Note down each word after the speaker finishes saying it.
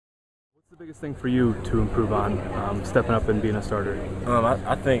biggest thing for you to improve on, stepping up and being a starter?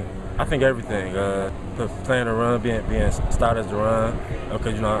 I think everything. Playing the run, being started to run.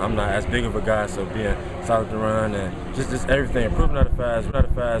 Because I'm not as big of a guy, so being started to run and just everything. Improving at a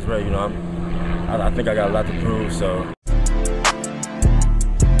fast rate. I think I got a lot to prove. So.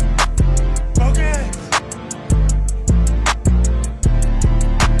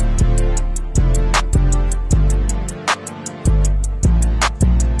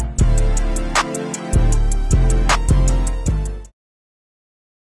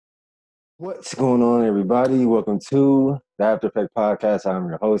 What's going on, everybody? Welcome to the After Effect Podcast. I'm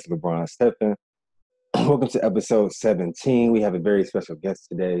your host, LeBron Steppen. Welcome to episode 17. We have a very special guest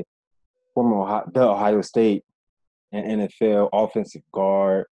today, former Ohio State and NFL offensive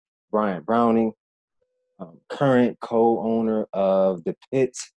guard, Bryant Browning, current co-owner of the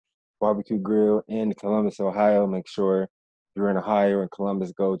Pit BBQ Grille in Columbus, Ohio. Make sure you're in Ohio or in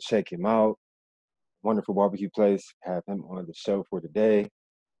Columbus, go check him out. Wonderful barbecue place. Have him on the show for today.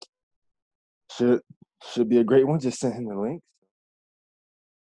 Should be a great one. Just send him the links.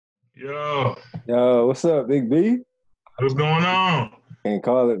 Yo, what's up, Big B? what's going on? Can't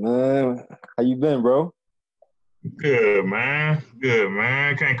call it, man. How you been, bro? Good, man.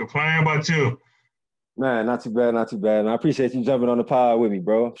 Can't complain about you. Man, not too bad. I appreciate you jumping on the pod with me,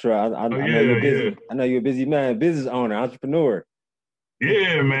 bro. I'm sure I know you're busy. Yeah. I know you're a busy man, business owner, entrepreneur.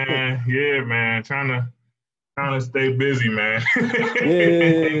 Yeah, man. Trying to stay busy, man. Yeah.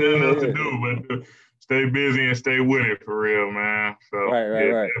 Ain't nothing else to do but to stay busy and stay with it for real, man. So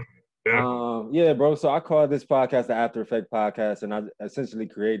right. Yeah, bro. So I call this podcast the After Effect Podcast, and I essentially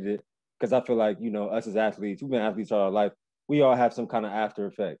created it because I feel like, us as athletes, we've been athletes all our life. We all have some kind of after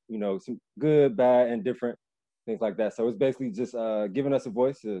effect, some good, bad, and different things like that. So it's basically just giving us a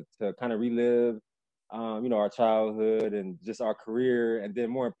voice to kind of relive, our childhood and just our career, and then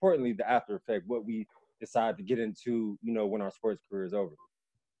more importantly, the after effect, what we decide to get into, when our sports career is over.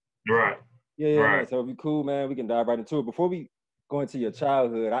 Right. Yeah. Right. So it'd be cool, man. We can dive right into it. Before we go into your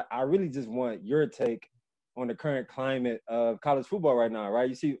childhood, I really just want your take on the current climate of college football right now, right?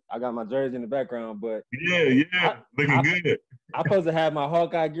 You see, I got my jersey in the background, but yeah, looking good. I'm supposed to have my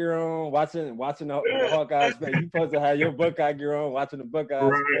Hawkeye gear on, watching the Hawkeyes play. You supposed to have your Buckeye gear on, watching the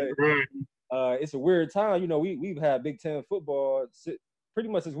Buckeyes play. Right. It's a weird time, we've had Big Ten football pretty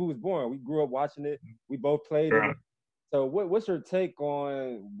much since we was born. We grew up watching it. We both played it. So what's your take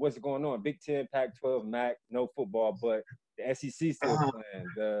on what's going on? Big Ten, Pac-12, MAC, no football, but the SEC still playing.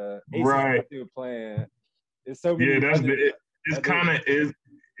 The ACC still playing. It's so many.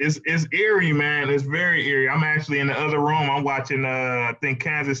 It's eerie, man. It's very eerie. I'm actually in the other room. I'm watching. I think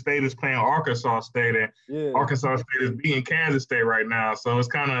Kansas State is playing Arkansas State, and Arkansas State is beating Kansas State right now. So it's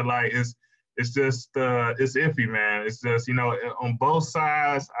kind of like it's just it's iffy, man. It's just on both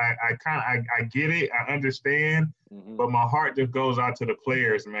sides. I get it. I understand, but my heart just goes out to the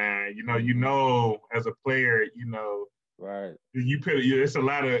players, man. As a player, right. It's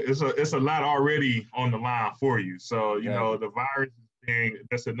a lot already on the line for you. So the virus thing,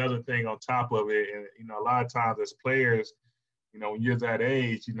 that's another thing on top of it. And a lot of times as players, when you're that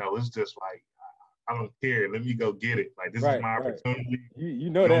age, it's just like, I don't care. Let me go get it. Like, this is my opportunity. You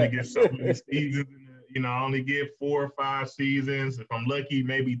know that. I only get so many seasons. I only get 4 or 5 seasons. If I'm lucky,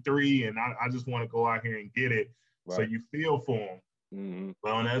 maybe 3. And I just want to go out here and get it. Right. So you feel for them. Mm-hmm.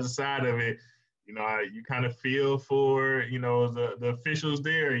 But on the other side of it, you kind of feel for, the officials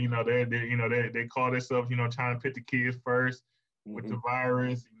there. They call themselves, trying to put the kids first with the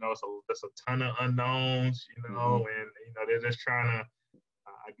virus. So there's a ton of unknowns, and they're just trying to.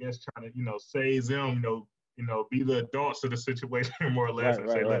 Trying to, save them, be the adults of the situation more or less, and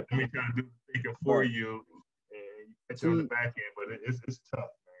say, let me kind of do the thinking for you, and get you on the back end. But it's tough,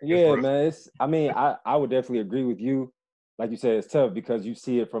 man. Yeah, man. I would definitely agree with you. Like you said, it's tough because you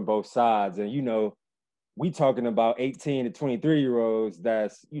see it from both sides. And, we talking about 18 to 23-year-olds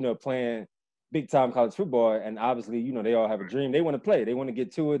that's, playing big-time college football. And obviously, they all have a dream. They want to play. They want to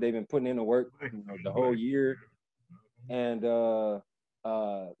get to it. They've been putting in the work, the whole year. And,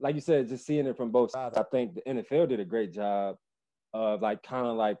 like you said, just seeing it from both sides, I think the NFL did a great job of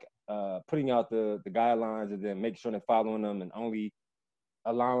putting out the guidelines and then make sure they're following them and only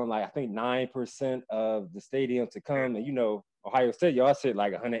allowing I think 9% of the stadium to come. And Ohio State, y'all said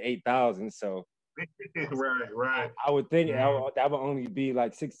 108,000. So right. I would think that would only be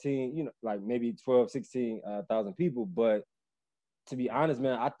 16, maybe 12, 16,000 people. But to be honest,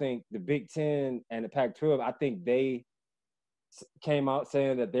 man, I think the Big Ten and the Pac-12, I think they came out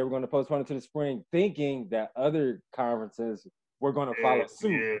saying that they were going to postpone it to the spring, thinking that other conferences were going to follow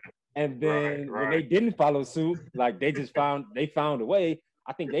suit. Yeah. And then when they didn't follow suit, they found a way.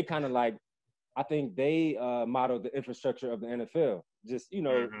 I think they kind of I think they modeled the infrastructure of the NFL. Just less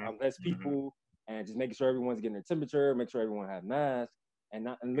Mm-hmm. people and just making sure everyone's getting their temperature, make sure everyone have masks. And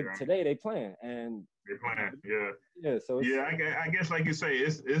look, Yeah. today they playing and They're playing. Yeah. yeah. So it's Yeah, I guess like you say,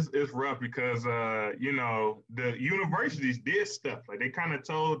 it's rough because the universities did stuff like they kind of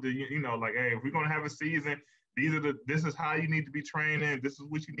told like, hey, if we're gonna have a season, this is how you need to be training, this is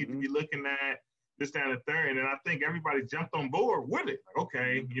what you need to be looking at, this, that, and the third, and then I think everybody jumped on board with it. Like,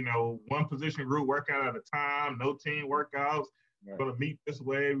 okay, one position group workout at a time, no team workouts. right. We're gonna meet this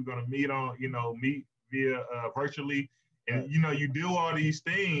way. We're gonna meet meet via virtually. And Right. you do all these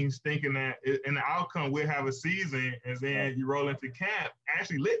things thinking that in the outcome we'll have a season, and then you roll into camp.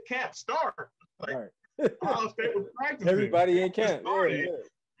 Actually, let camp start. Like Right. Ohio State was practicing. Everybody in camp. Started, Yeah.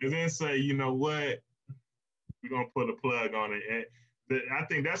 and then say, you know what, we're gonna put a plug on it. And I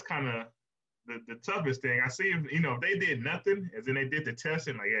think that's kind of the toughest thing. I see if they did nothing, and then they did the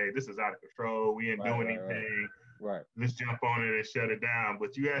testing, like, hey, this is out of control. We ain't doing anything. Right. Let's jump on it and shut it down.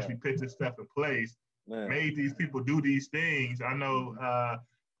 But you actually put this stuff in place. Man. Made these people do these things. I know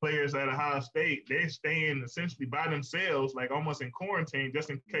players at Ohio State, they're staying essentially by themselves, like almost in quarantine, just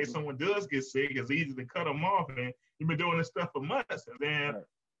in case someone does get sick. It's easy to cut them off. And you've been doing this stuff for months. And then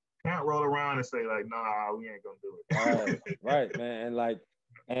can't roll around and say, like, nah, we ain't going to do it. Right, man.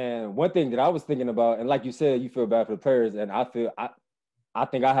 And one thing that I was thinking about, and like you said, you feel bad for the players. And I think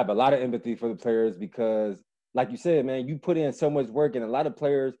I have a lot of empathy for the players because, like you said, man, you put in so much work, and a lot of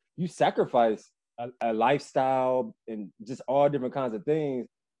players, you sacrifice a lifestyle and just all different kinds of things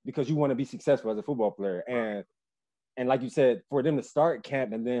because you want to be successful as a football player. And like you said, for them to start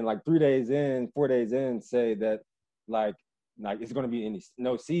camp and then like 4 days in, say that like it's going to be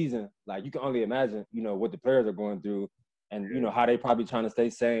no season, like you can only imagine, what the players are going through and, how they probably trying to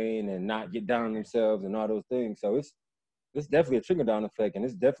stay sane and not get down on themselves and all those things. So it's definitely a trickle down effect, and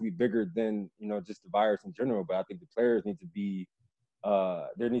it's definitely bigger than, just the virus in general. But I think the players need to be,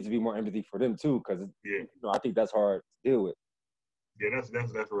 there needs to be more empathy for them too, because I think that's hard to deal with. Yeah, that's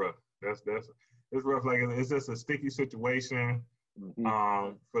rough. That's it's rough. Like it's just a sticky situation.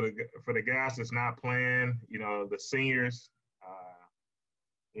 For the guys that's not playing, the seniors,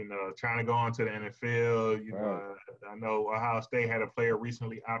 trying to go on to the NFL. I know Ohio State had a player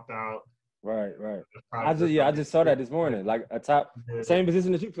recently opt out. Right. I just saw that this morning. Like a top same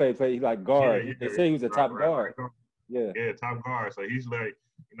position that you played like guard. They say he was a top guard. Yeah, top guard. So he's like,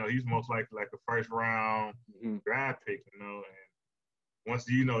 he's most likely like a first round draft pick, and once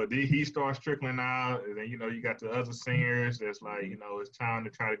he starts trickling out, and then you got the other seniors that's like, it's time to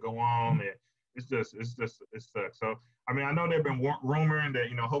try to go on, and it sucks. So I mean, I know they've been rumoring that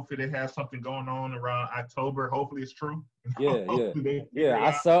hopefully they have something going on around October. Hopefully it's true.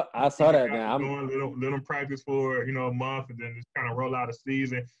 I saw that, man. Let them practice for a month and then just kind of roll out a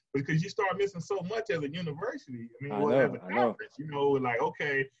season, because you start missing so much as a university. I mean, as a conference, like,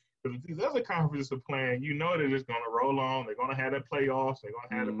 okay, because these other conferences are playing, they're just going to roll on. They're going to have their playoffs. They're going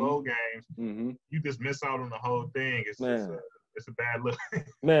to have the bowl games. You just miss out on the whole thing. It's a bad look.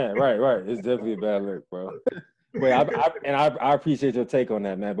 Man, right. It's definitely a bad look, bro. Wait, I appreciate your take on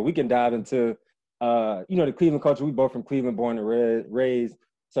that, man. But we can dive into, the Cleveland culture. We both from Cleveland, born and raised.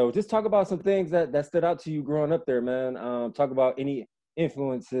 So just talk about some things that stood out to you growing up there, man. Talk about any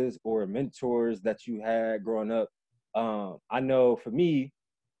influences or mentors that you had growing up. I know for me,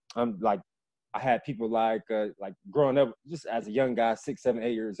 I had people like growing up just as a young guy, 6, 7,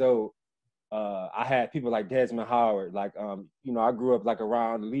 8 years old. I had people like Desmond Howard. I grew up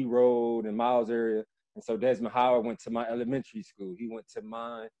around Lee Road and Miles area. And so Desmond Howard went to my elementary school. He went to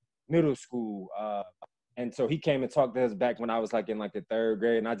my middle school. And so he came and talked to us back when I was in the 3rd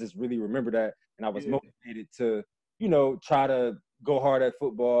grade. And I just really remember that. And I was motivated to, try to go hard at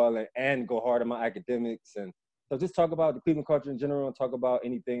football and go hard at my academics. And so just talk about the Cleveland culture in general and talk about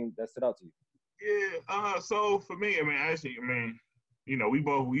anything that stood out to you. Yeah. So for me, we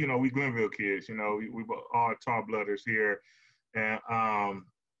both, we Glenville kids, we both all tall blooders here. And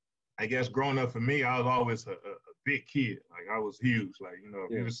I guess growing up for me, I was always a big kid. I was huge.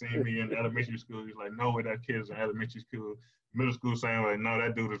 If you ever seen me in elementary school, you're like, no way that kid is in elementary school. Middle school, same way. No,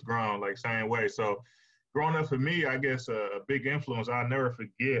 that dude is grown, same way. So growing up for me, I guess a big influence I'll never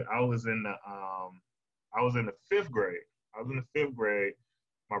forget. I was in the 5th grade.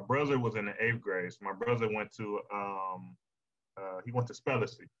 My brother was in the 8th grade. So my brother went to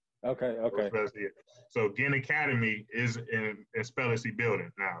Spellacy. Okay. So Ginn Academy is in Spellacy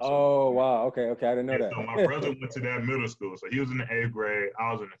building now. So, wow. Okay. I didn't know that. So my brother went to that middle school. So he was in the 8th grade.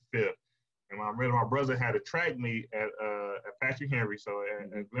 I was in the 5th. And my brother had a track meet at Patrick Henry. So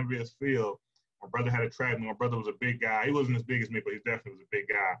at Glenville's Field, my brother had a track meet. My brother was a big guy. He wasn't as big as me, but he definitely was a big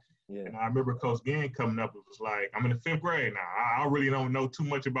guy. Yeah. And I remember Coach Gann coming up. It was like, I'm in the 5th grade now. I really don't know too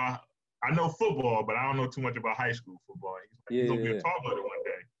much about. I know football, but I don't know too much about high school football. He's like, you're gonna be a tall blooded one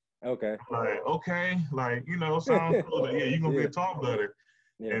day. Okay. I'm like, okay, like sounds cool. Like, yeah, you're gonna be a tall blooded.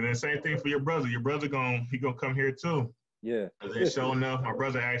 Yeah. And then same thing for your brother. Your brother gonna come here too. Yeah. And then sure enough, my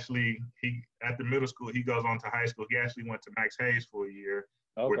brother actually he after middle school he goes on to high school. He actually went to Max Hayes for a year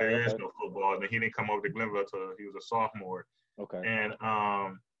where there is no football. And then he didn't come over to Glenville till he was a sophomore. Okay. And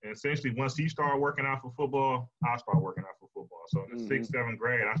essentially once he started working out for football, I started working out for football. So in the 6th, 7th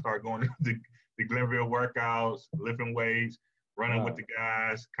grade, I started going to the Glenville workouts, lifting weights, running with the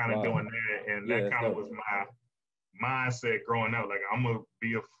guys, kind of doing that. And that kind of was my mindset growing up. Like I'm gonna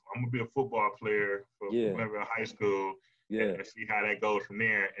be a football player for Glenville High School. And see how that goes from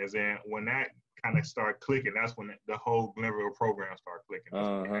there. And then when that kind of start clicking, that's when the whole Glenville program started clicking.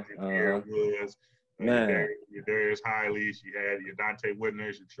 That's when you had your Woods, your Darius Hileys, you had your Dante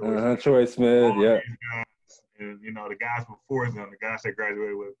Whitners, your Troy Smith, and the guys before them, the guys that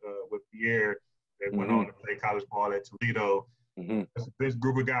graduated with Pierre, that went on to play college ball at Toledo. This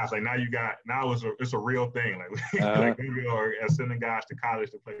group of guys, like now it's a real thing. Like Glenville are sending guys to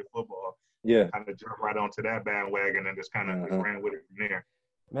college to play football. Yeah, kind of jump right onto that bandwagon and just kind of just ran with it from there.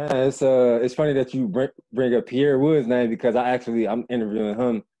 Man, it's funny that you bring up Pierre Wood's name because I'm interviewing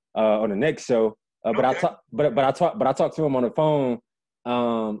him on the next show. But I talked to him on the phone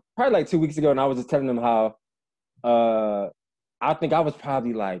probably like 2 weeks ago, and I was just telling him how I think I was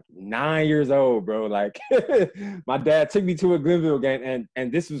probably like 9 years old, bro. Like my dad took me to a Glenville game,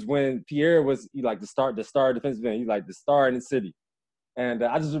 and this was when Pierre was like the star defensive end. He's like the star in the city. And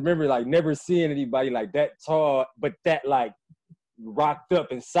I just remember like never seeing anybody like that tall, but that like rocked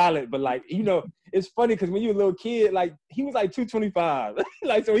up and solid. But like, it's funny because when you're a little kid, like he was like 225.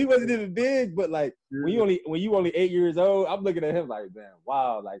 Like, so he wasn't even big, but like when you only 8 years old, I'm looking at him like, man,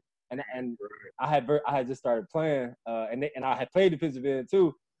 wow. Like, and I had just started playing, and I had played defensive end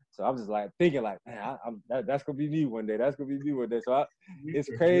too. So I was just like thinking like, man, that's gonna be me one day. That's gonna be me one day. So it's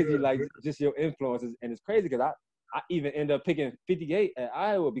crazy, like just your influences, and it's crazy because I even ended up picking 58 at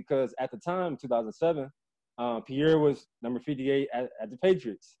Iowa because at the time, 2007, Pierre was number 58 at the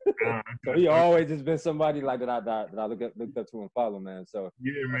Patriots. So he always has been somebody like that I looked up to and follow, man. So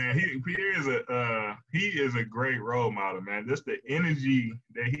yeah, man, Pierre is a great role model, man. Just the energy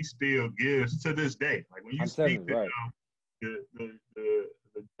that he still gives to this day. Like when you speak to him, the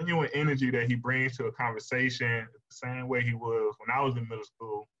genuine energy that he brings to a conversation, the same way he was when I was in middle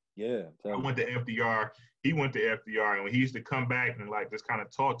school. Yeah, I went to FDR. He went to FDR, and when he used to come back and like just kind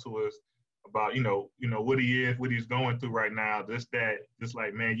of talk to us about what he is, what he's going through right now, just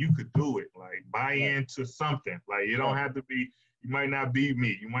like, man, you could do it. Like buy into something. Like you don't have to be. You might not be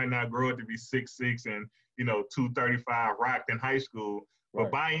me. You might not grow up to be 6'6" and 235 rocked in high school,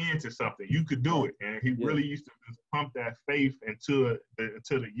 but buy into something. You could do it. And he really used to just pump that faith into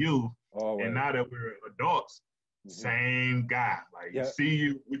the youth. And now that we're adults. Same guy. Like,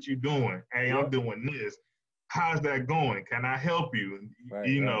 see what you doing. Hey, I'm doing this. How's that going? Can I help you?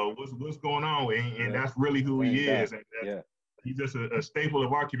 What's going on? And that's really who he is. And he's just a staple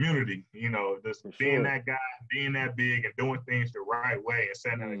of our community. Just being that guy, being that big, and doing things the right way, and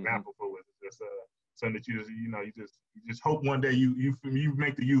setting an example for us. Just something that you just hope one day you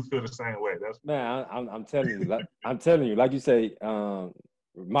make the youth feel the same way. That's man. I'm telling you, like you say,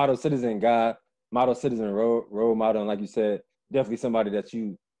 model citizen guy. Model citizen, role model, and like you said, definitely somebody that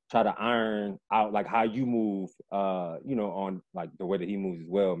you try to iron out, like how you move, on like the way that he moves as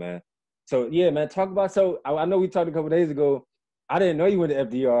well, man. So yeah, man, talk about. So I know we talked a couple of days ago. I didn't know you went to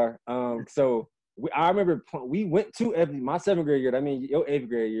FDR. I remember we went to my 7th grade year. I mean your 8th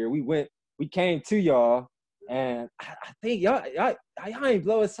grade year. We came to y'all, and I think y'all ain't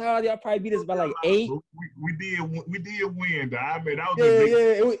blow us hard. Y'all probably beat us by like 8. We did win, though. I mean, that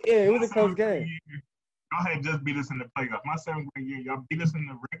was it was a close game. Y'all had just beat us in the playoffs. My 7th grade year, y'all beat us in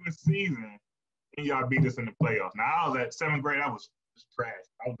the regular season, and y'all beat us in the playoffs. Now, I was at 7th grade. I was just trash.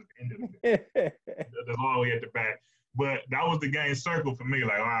 I was at the end of the game. That's all the way at the back. But that was the game circle for me.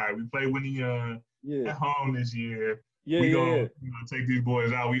 Like, all right, we play Winnie Young at home this year. We gonna take these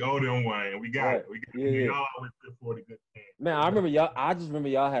boys out. We owe them one, and we got it. Y'all always good for the good team. Man, I remember y'all. I just remember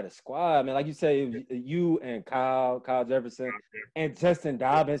y'all had a squad. Man, like you say, it was you and Kyle Jefferson, and Justin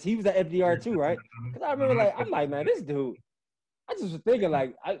Dobbins. He was at FDR too, right? Because I remember, I'm like, man, this dude. I just was thinking,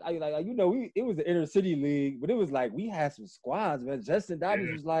 it was the inner city league, but it was like we had some squads, man. Justin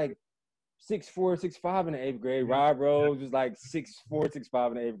Dobbins was like 6'4", 6'5" in the 8th grade. Rob Rose was like 6'4",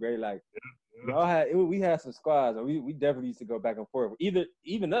 6'5" in the 8th grade. Like. We had some squads, and we definitely used to go back and forth.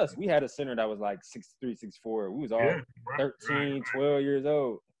 Even us, we had a center that was like 6'3", 6'4". We was all 13, 12 years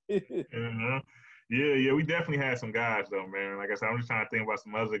old. Yeah, we definitely had some guys though, man. Like I said, I'm just trying to think about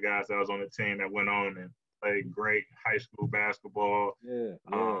some other guys that was on the team that went on and played great high school basketball. Yeah.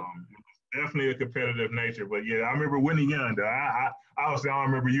 Definitely a competitive nature, but yeah, I remember Whitney Young. Though. I obviously I don't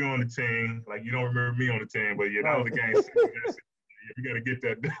remember you on the team, like you don't remember me on the team, but yeah, that was a game. You got to get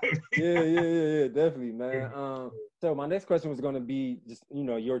that done. Yeah, definitely, man. So my next question was going to be just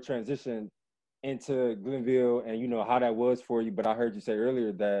your transition into Glenville and how that was for you. But I heard you say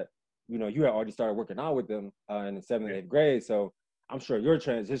earlier that you had already started working out with them in the 7th and 8th grade. So I'm sure your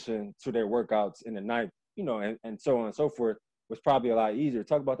transition to their workouts in the ninth, and so on and so forth was probably a lot easier.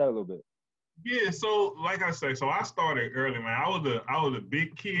 Talk about that a little bit. Yeah, so like I say, so I started early, man. I was a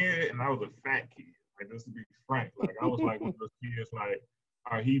big kid and I was a fat kid. Like just to be frank, like I was like one of those kids. Like,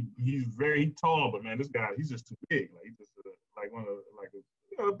 he's very tall, but man, this guy he's just too big. Like he's just like one of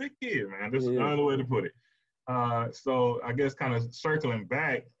a big kid, man. This is another way to put it. So I guess kind of circling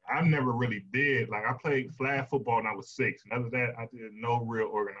back, I never really did. Like I played flag football when I was 6. And other than that, I did no real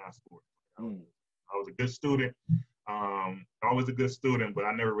organized sport. I was a good student. Always a good student, but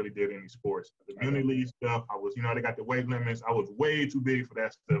I never really did any sports. The community league stuff, I was, they got the weight limits. I was way too big for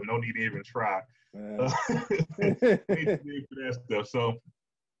that stuff. No need to even try. Way too big for that stuff. So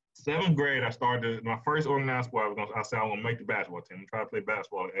 7th grade, I started my first organized sport. I said I want to make the basketball team. I'm trying to play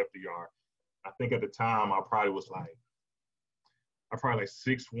basketball at FDR. I think at the time I probably was like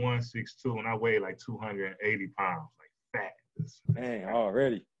 6'1", 6'2", and I weighed like 280 pounds, like fat. Man,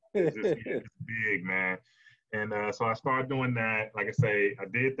 already. It's big, man. And so I started doing that. Like I say, I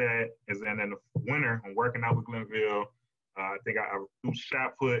did that. And then in the winter, I'm working out with Glenville. I think I do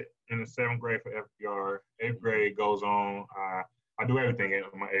shot put in the 7th grade for FDR. 8th grade goes on. I do everything in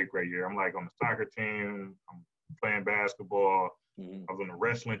my 8th grade year. I'm like on the soccer team. I'm playing basketball. I was on the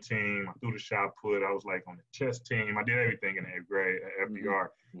wrestling team. I threw the shot put. I was like on the chess team. I did everything in the 8th grade at FDR.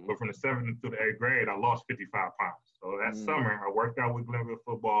 But from the 7th to the 8th grade, I lost 55 pounds. So that summer, I worked out with Glenville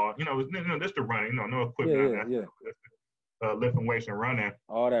football. Just the running. No equipment. Lifting weights and running.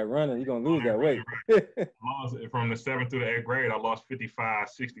 All that running, you're going to lose that weight. Lost from the 7th to the 8th grade, I lost 55,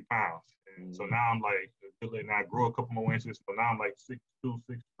 60 pounds. And so now I'm like, now I grew a couple more inches. So now I'm like 6'2",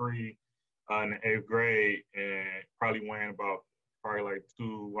 6'3", in the 8th grade, and probably weighing about I'm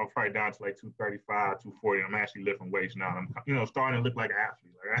probably down to like 235, 240. I'm actually lifting weights now. I'm, starting to look like an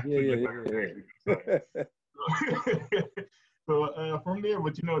athlete. Like I actually look like an athlete. So from there,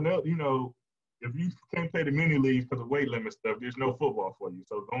 but if you can't play the mini leagues because of weight limit stuff, there's no football for you.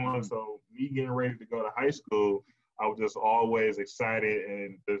 So me getting ready to go to high school, I was just always excited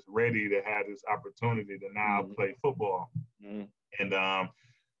and just ready to have this opportunity to now play football. And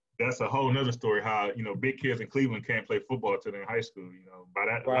that's a whole nother story. How big kids in Cleveland can't play football till they're in high school. By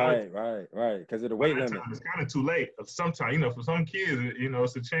that right, because of the weight limit. It's kind of too late. Sometimes for some kids,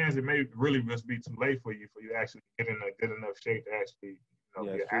 it's a chance it may really just be too late for you to actually get in a good enough shape to actually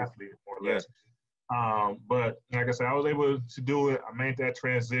be an athlete more or less. But like I said, I was able to do it. I made that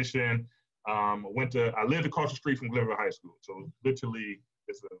transition. I lived across the street from Glenville High School, so literally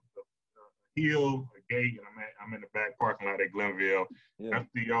it's a hill, a gate, and I'm in the back parking lot at Glenville.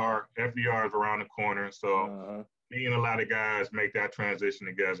 FDR is around the corner, so me and a lot of guys make that transition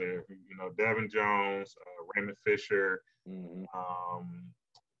together. Devin Jones, Raymond Fisher,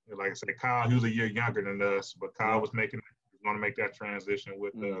 like I said, Kyle. He was a year younger than us, but Kyle was going to make that transition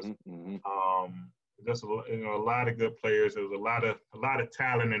with us. Just a lot of good players. There was a lot of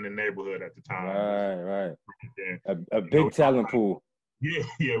talent in the neighborhood at the time. Right. A big talent pool.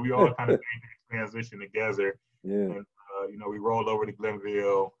 Yeah, we all kind of made that transition together. And, we rolled over to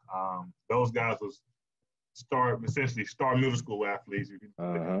Glenville. Those guys was essentially start middle school athletes. Devin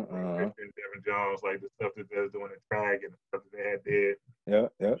Jones, like the stuff that they're doing in track and the stuff that they had did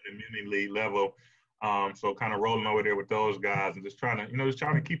at the community league level. So kind of rolling over there with those guys and just trying to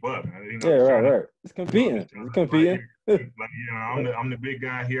keep up. Right. It's competing. I'm the big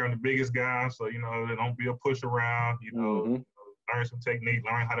guy here. I'm the biggest guy. So, don't be a push around, learn some technique,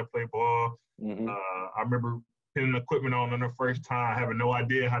 learn how to play ball. I remember putting equipment on the first time, having no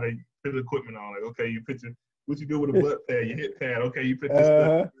idea how to put the equipment on. Like, okay, you put what you do with a butt pad, your hip pad. Okay, you put this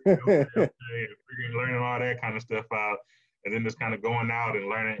stuff. Learning all that kind of stuff out. And then just kind of going out and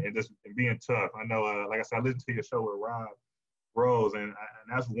learning and being tough. I know, like I said, I listened to your show with Rob Rose, and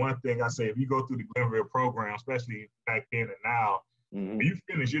that's one thing I say. If you go through the Glenville program, especially back then and now, When you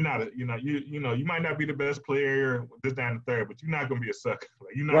finish, you're not you might not be the best player this down the third, but you're not gonna be a sucker.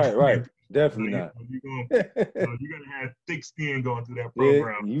 Like you're not Right. Definitely not. You're gonna have thick skin going through that Yeah,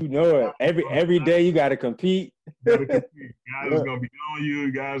 program. you know it. Every day you gotta compete. You gotta compete. Guys is gonna be on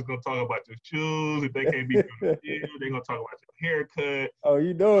you. Guys gonna talk about your shoes. If they can't beat you on the field, they're gonna talk about your haircut. Oh,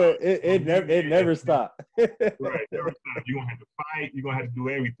 you know it. It never stopped. Right, never stop. You're gonna have to fight. You're gonna have to do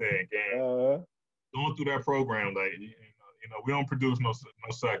everything. And going through that program, like we don't produce no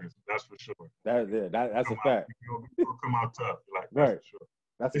suckers. That's for sure. That's a fact. You'll come out tough. Like that's right. for sure.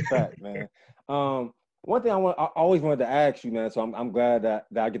 That's a fact, man. One thing I always wanted to ask you, man. So I'm glad that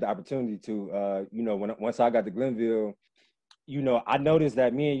I get the opportunity to, once I got to Glenville, I noticed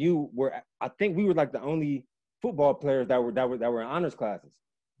that me and you were. I think we were like the only football players that were in honors classes.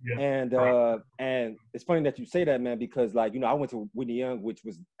 Yeah. And it's funny that you say that, man, because I went to Whitney Young, which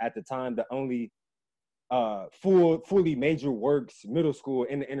was at the time the only fully major works middle school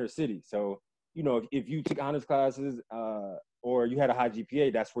in the inner city. So if you took honors classes or you had a high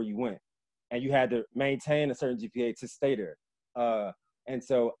GPA, that's where you went, and you had to maintain a certain GPA to stay there. And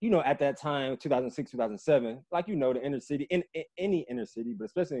so at that time, 2006, 2007, the inner city, in any inner city, but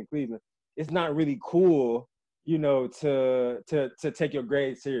especially in Cleveland, it's not really cool to take your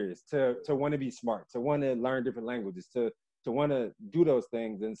grades serious, to want to be smart, to want to learn different languages, to want to do those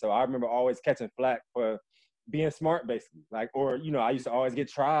things. And so I remember always catching flack for being smart, basically. I used to always get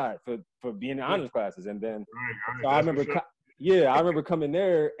tried for being in honors classes. And then so I remember coming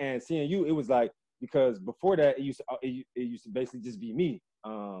there and seeing you. It was like, because before that it used to basically just be me.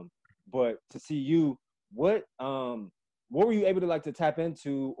 But to see you, what were you able to tap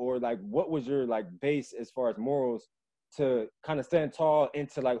into, or what was your base as far as morals to kind of stand tall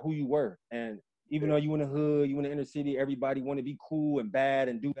into who you were? And even though you in the hood, you in the inner city, everybody want to be cool and bad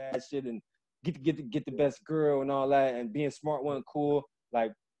and do bad shit and get the best girl and all that, and being smart wasn't cool.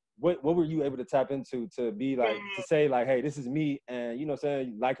 What were you able to tap into to be to say hey, this is me, and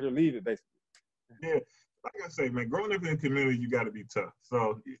saying like it or leave it, basically? Yeah. Like I say, man, growing up in the community, you got to be tough.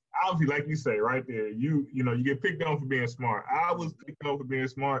 So obviously, like you say, right there, you get picked on for being smart. I was picked on for being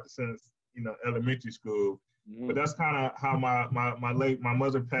smart since elementary school, but that's kind of how my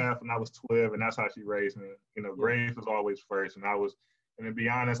mother path when I was 12, and that's how she raised me. Grades was always first, and to be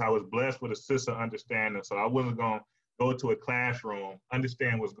honest, I was blessed with a sister understanding, so I wasn't gonna go to a classroom,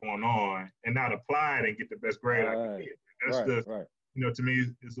 understand what's going on, and not apply it and get the best grade I could get. That's to me,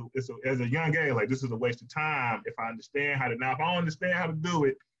 it's as a young age, this is a waste of time. If I understand how to, now if I don't understand how to do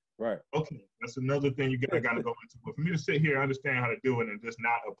it, right? Okay, that's another thing you got to go into. But for me to sit here and understand how to do it and just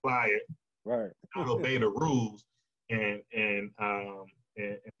not apply it, right? Not obey the rules and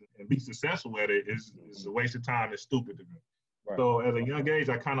be successful at it is a waste of time. It's stupid to me. Right. So as a young age,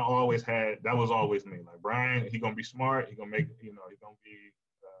 I kind of always had, that was always me. Brian, he gonna be smart. He gonna make, he gonna be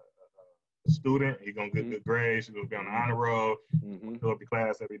a student. He gonna get good grades. He's gonna be on the honor roll. Go up to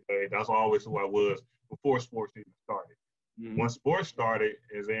class every day. That's always who I was before sports even started. Once sports started,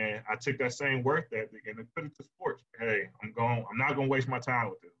 is then I took that same work ethic and put it to sports. Hey, I'm not gonna waste my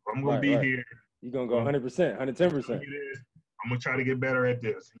time with this. I'm gonna be here. You're gonna go 100%, 110%. I'm gonna try to get better at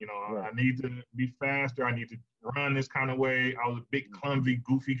this. I need to be faster. I need to run this kind of way. I was a big, clumsy,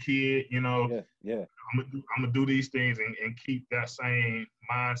 goofy kid. Yeah. I'm gonna do these things and keep that same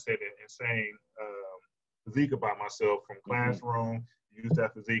mindset and same physique about myself from classroom. Use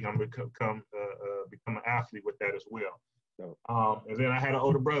that physique. I'm gonna become an athlete with that as well. And then I had an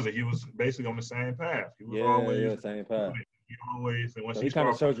older brother. He was basically on the same path. He was always same path. He always, and once he kind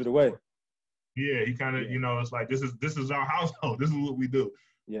of showed you the way. Yeah, he kind of, it's like this is our household. This is what we do.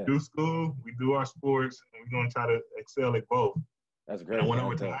 Yeah. Do school, we do our sports, and we're gonna try to excel at both. That's great. And I went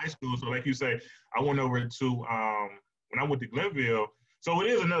over to high school, so like you say, I went over to when I went to Glenville. So it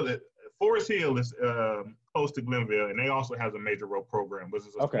is another. Forest Hill is close to Glenville, and they also has a major road program, but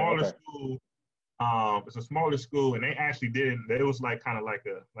it's a smaller school. It's a smaller school, and they actually didn't. They was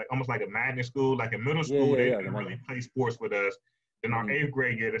almost like a magnet school, like in middle school. They didn't really play sports with us. In our 8th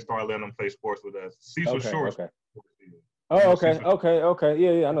grade year, they started letting them play sports with us. Cecil Shorts. Okay. Oh, okay.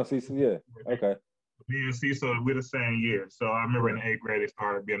 Yeah. I know Cecil. Yeah. Okay. Me and Cecil, we're the same year. So I remember in the 8th grade, they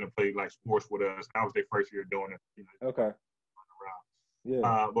started being to play sports with us. That was their first year doing it. Okay. Yeah.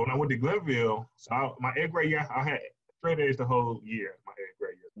 But when I went to Glenville, so my 8th grade year, I had straight A's the whole year. My 8th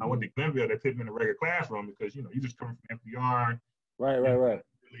grade year. I went to Glenville. They put me in a regular classroom because you just come from FDR. Right.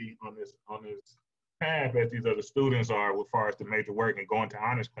 Really on this path as these other students are, as far as the major work and going to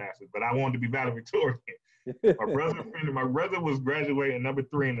honors classes. But I wanted to be valedictorian. My brother was graduating number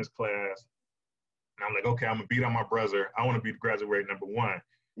 3 in this class. And I'm like, okay, I'm gonna beat out my brother. I want to be graduating number 1.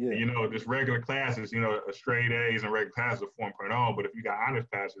 Yeah. And, you know, just regular classes, you know, a straight A's and regular classes are 4.0, but if you got honors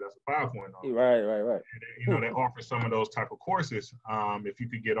passes, that's a 5.0. Right. And, you know, they offer some of those type of courses if you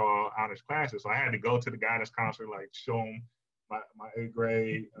could get all honors classes. So I had to go to the guidance counselor, like show them my A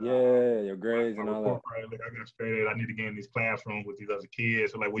grade. Your grades and all that. Look, I got straight A's. I need to get in these classrooms with these other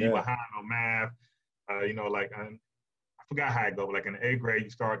kids. So like, were you behind on math? You know, like I forgot how it goes. Like in the 8th grade, you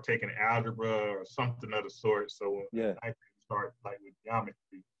start taking algebra or something of the sort. So in 9th grade, you start like with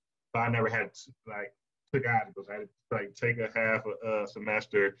geometry. So I never had to, like, took algebra. So I had to like take a half a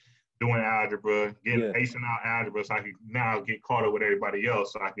semester doing algebra, acing out algebra, so I could now get caught up with everybody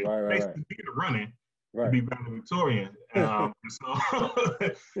else. So I could basically be in the running to be valedictorian. So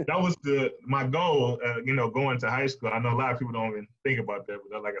that was my goal, you know, going to high school. I know a lot of people don't even think about that,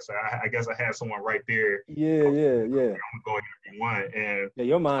 but like I said, I guess I had someone right there. Yeah. I'm gonna go here one. And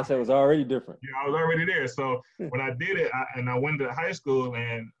your mindset was already different. Yeah, I was already there. So when I did it, I went to high school,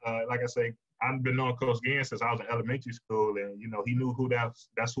 and like I say, I've been knowing Coach Gann since I was in elementary school, and you know, he knew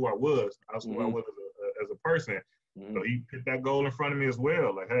that's who I was. That's who I was as a person. So he put that goal in front of me as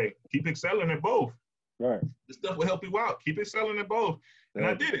well. Like, hey, keep excelling at both. Right. This stuff will help you out. Keep excelling at both. And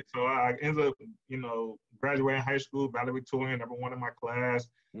I did it. So I ended up, you know, graduating high school, valedictorian, number one in my class.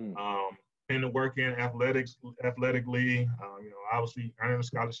 In the work in athletically, you know, obviously earning a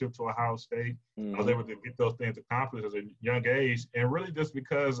scholarship to Ohio State. I was able to get those things accomplished at a young age, and really just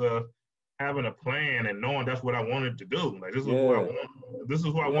because of having a plan and knowing that's what I wanted to do. Like, this is who I want. This is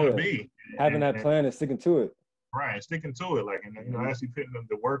who I want to be. Having that plan and sticking to it. Right, sticking to it. Like, and you know, actually putting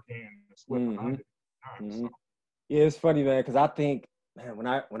the work in and the sweat behind it. So. Yeah, it's funny, man, because I think, man, when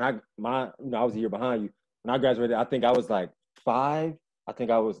I was a year behind you. When I graduated, I think I was like 5. I think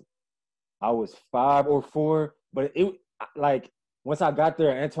I was 5 or 4. But it, like, once I got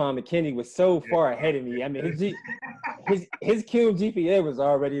there, Antoine McKinney was so far ahead of me. I mean, his Q GPA was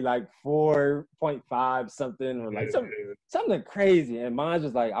already like 4.5 something, or like something crazy. And mine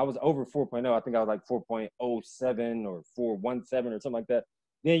was like, I was over 4.0. I think I was like 4.07 or 417 or something like that.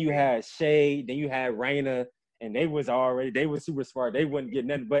 Then you had Shay, then you had Raina, and they was super smart. They wouldn't get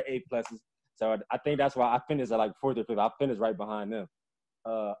nothing but A pluses. So I think that's why I finished at like 4th or 5th. I finished right behind them.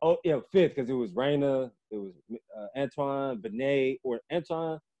 5th, because it was Raina, it was Antoine, Benet, or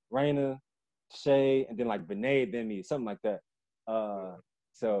Antoine, Raina, Shay, and then like Benet, then me, something like that.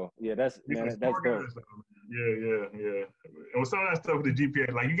 So yeah, that's dope. Yeah. And with some of that stuff with the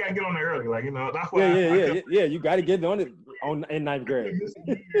GPA, like, you gotta get on there early, like, you know, that's why. Yeah. You got to get on it in 9th grade.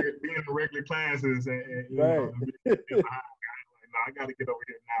 Being in the regular classes and you know, like, no, I got to get over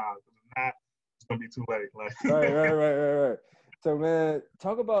here now, because if not, it's gonna be too late. Like, right. So, man,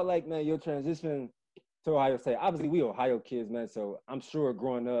 talk about, like, man, your transition to Ohio State. Obviously, we Ohio kids, man. So I'm sure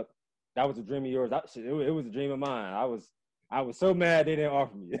growing up, that was a dream of yours. It was a dream of mine. I was so mad they didn't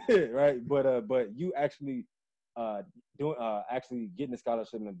offer me, right? But you actually actually getting a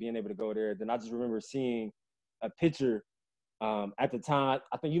scholarship and being able to go there. Then I just remember seeing a picture at the time.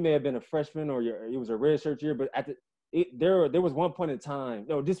 I think you may have been a freshman, or it was a red shirt year. But there was one point in time.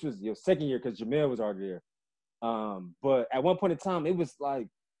 No, this was your second year, because Jamel was already there. But at one point in time, it was like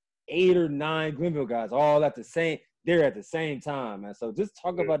 8 or 9 Glenville guys all at the same time, man. So just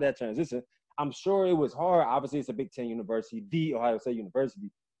talk about that transition. I'm sure it was hard. Obviously, it's a Big Ten university, the Ohio State University,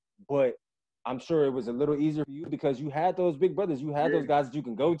 but I'm sure it was a little easier for you because you had those big brothers. You had those guys that you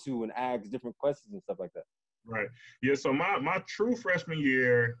can go to and ask different questions and stuff like that. Right. Yeah. So my true freshman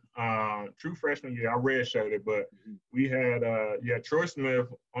year, I redshirted, but we had Troy Smith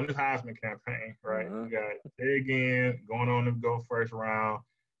on his Heisman campaign, right? We got Jay again going on to go first round.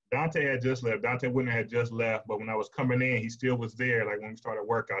 Dante had just left. Dante Whitner had just left, but when I was coming in, he still was there. Like, when we started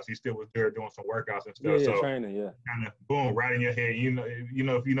workouts, he still was there doing some workouts and stuff. So training, kind of boom, right in your head. You know,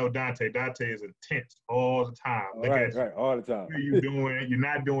 if you know Dante is intense all the time. Right, all the time. What are you doing? You're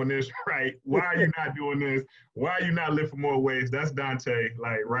not doing this right. Why are you not doing this? Why are you not lifting more weights? That's Dante,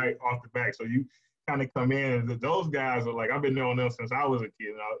 like, right off the back. So you kind of come in, and those guys are like, I've been knowing them since I was a kid.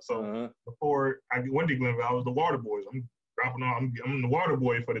 You know? So before I went to Glenville, I was the water boys. I'm the water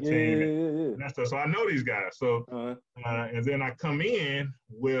boy for the team. And that stuff. So I know these guys. So and then I come in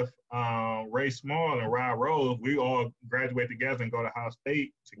with Ray Small and Rod Rose. We all graduate together and go to Ohio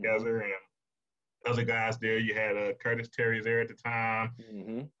State together, and other guys there. You had Curtis Terry there at the time.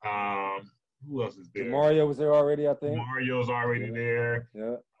 Who else is there? Mario was there already, I think. Mario's already there.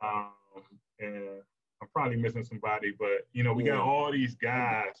 Yeah. And I'm probably missing somebody, but, you know, we got all these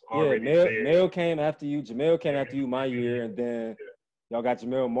guys already there. Mel came after you. Jamel came after you my year, and then y'all got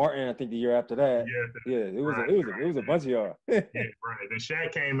Jamel Martin, I think, the year after that. It was a bunch of y'all. Right. Then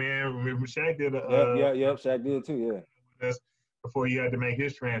Shaq came in. Remember, Shaq did Shaq did too. before he had to make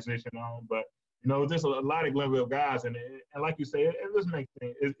his transition on. But you know, just a lot of Glenville guys, and like you say, it just makes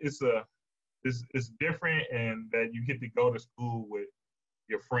things. It's different, and that you get to go to school with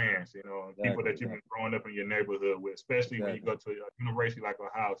your friends, you know, people that you've been growing up in your neighborhood with, especially when you go to a university like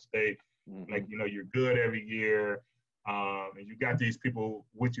Ohio State. Like, you know, you're good every year, and you got these people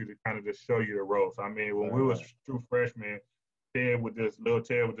with you to kind of just show you the ropes. I mean, when we was true freshmen, Ted would just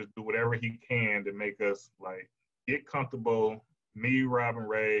do whatever he can to make us like get comfortable. Me, Robin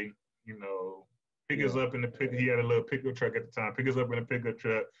Ray, you know, pick us up in the pick. He had a little pickup truck at the time. Pick us up in a pickup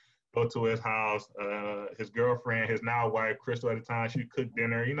truck. Go to his house. His girlfriend, his now wife, Crystal, at the time, she cooked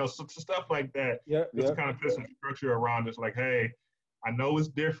dinner. You know, some stuff like that. Just kind of put some structure around us. Like, hey, I know it's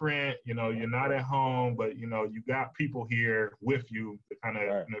different. You know, you're not at home, but you know, you got people here with you to kind of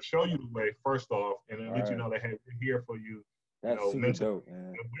you know, show you the way first off, and then let you know that hey, we're here for you. That's you know, super dope,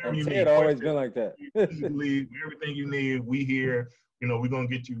 man. And you Ted always been like that. Everything you need, we here. You know, we're gonna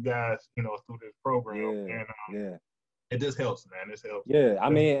get you guys, you know, through this program. And it just helps, man. It helps. Yeah, I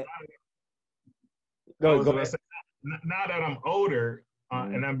mean, go ahead. Say, now that I'm older,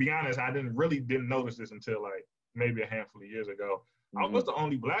 and I'm be honest, I didn't notice this until like maybe a handful of years ago. I was the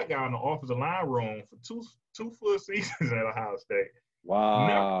only black guy in the offensive line room for two full seasons at Ohio State.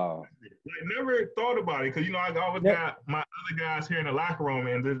 Wow. Never thought about it because, you know, I always got my other guys here in the locker room.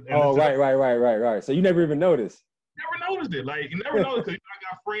 Right. So you never even noticed. Never noticed it. Like, you never noticed because, you know, I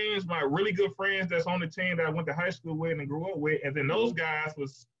got friends, my really good friends that's on the team that I went to high school with and grew up with. And then those guys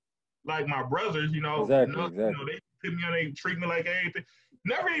was like my brothers, you know. Exactly. You know, they put me on, they treat me like anything.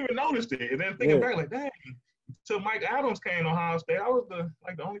 Never even noticed it. And then thinking back, like, dang, till Mike Adams came to Ohio State, I was the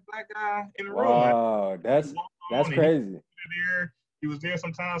only black guy in the room. Wow, that's crazy. He was there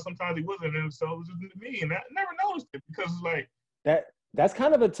sometimes he wasn't, and so it was just me, and I never noticed it because it's like that's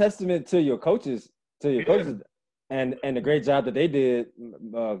kind of a testament to your coaches, and the great job that they did,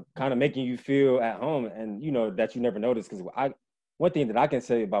 kind of making you feel at home, and you know that you never noticed. Because one thing that I can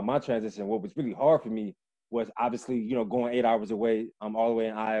say about my transition, what was really hard for me was obviously, you know, going 8 hours away, all the way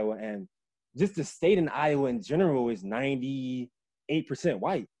in Iowa, and just the state in Iowa in general is 98%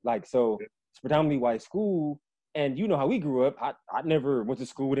 white, like so it's predominantly white school. And you know how we grew up. I never went to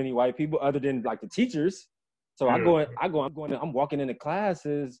school with any white people other than like the teachers. So I'm walking into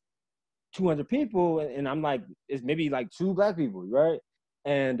classes, 200 people, and I'm like, it's maybe like 2 black people, right?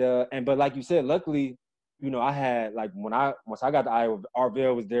 And but like you said, luckily, you know, I had like once I got to Iowa,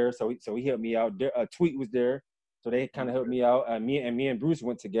 Arvell was there, so he helped me out. Tweet was there, so they kind of helped me out. Me and Bruce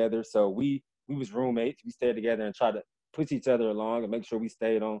went together, so we was roommates. We stayed together and tried to push each other along and make sure we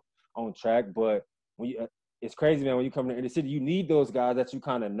stayed on track. But when you it's crazy, man, when you come to the inner city, you need those guys that you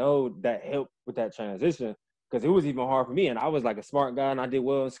kind of know that help with that transition, because it was even hard for me. And I was like a smart guy, and I did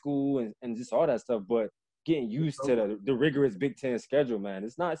well in school and just all that stuff. But getting used to the rigorous Big Ten schedule, man,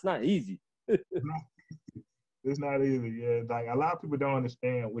 it's not easy. It's not easy, yeah. Like, a lot of people don't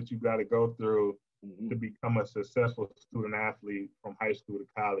understand what you got to go through to become a successful student athlete from high school to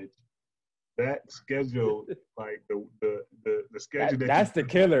college. That schedule, like the schedule that's the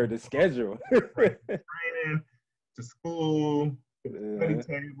killer, the schedule. Training to school, to the study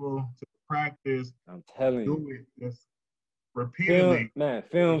table, to practice. I'm telling you. Do it just repeatedly.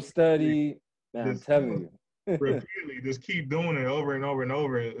 Film study. Man, I'm telling you. Repeatedly, just keep doing it over and over and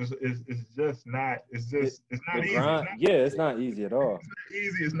over. It's not easy. It's not easy at all. It's not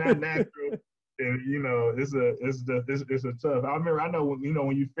easy. It's not natural. And you know, it's a tough. I know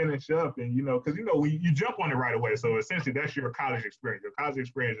when you finish up, and you know, because you know when you jump on it right away. So essentially, that's your college experience. Your college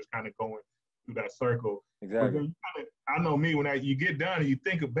experience is kind of going through that circle. Exactly. I know me, when you get done and you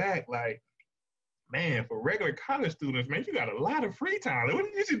think back, like, man, for regular college students, man, you got a lot of free time. Like,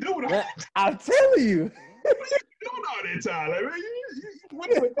 what did you do with all that time? I'm telling you. What are you doing all that time? Like, man, you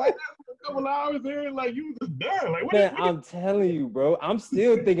went to class for a couple hours there, and like you just done. Like, I'm telling you, bro. I'm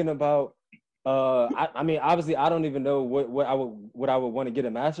still thinking about. I mean, obviously, I don't even know what I would want to get a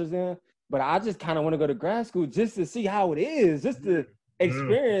master's in, but I just kind of want to go to grad school just to see how it is, just to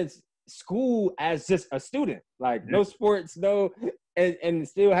experience school as just a student, like no sports, and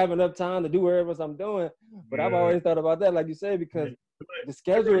still have enough time to do whatever I'm doing. But I've always thought about that, like you said, because the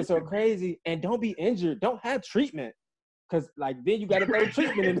schedule is so crazy, and don't be injured, don't have treatment, because like then you got to throw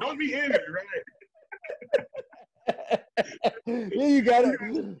treatment in. Don't be injured, right? Then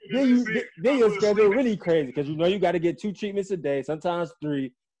your schedule really crazy, because you know you got to get 2 treatments a day, sometimes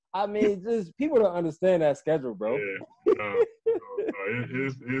 3. I mean, just people don't understand that schedule, bro. It's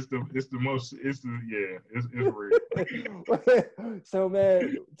real. So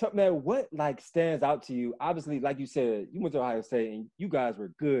man, what like stands out to you? Obviously, like you said, you went to Ohio State and you guys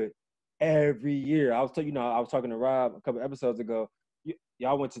were good, every year. I was talking to Rob a couple episodes ago.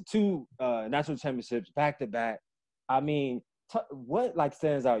 Y'all went to 2 national championships back to back. I mean, what like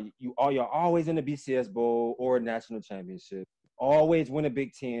stands out? You're always in the BCS Bowl or national championship. Always win a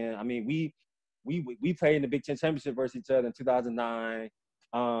Big Ten. I mean, we played in the Big Ten championship versus each other in 2009,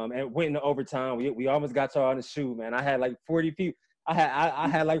 and went into overtime. We almost got y'all on the shoe, man. I had like 40 people. I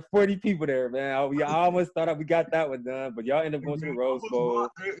had like 40 people there, man. We almost thought we got that one done, but y'all ended up going to the Rose Bowl.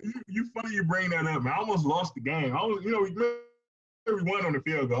 You funny you bring that up, man. I almost lost the game. We won on the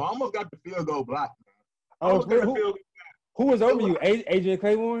field goal. I almost got the field goal blocked. Who was over you? Adrian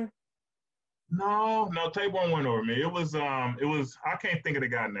Claiborne? No, Claiborne went over me. It was I can't think of the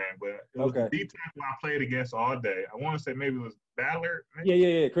guy's name, but it was the D tackle I played against all day. I want to say maybe it was Ballard. Maybe?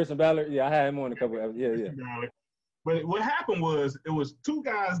 Yeah, Christian Ballard. Yeah, I had him on a couple of Ballard. But what happened was it was 2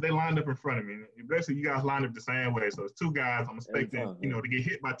 guys they lined up in front of me. Basically, you guys lined up the same way. So it's 2 guys. I'm expecting, to get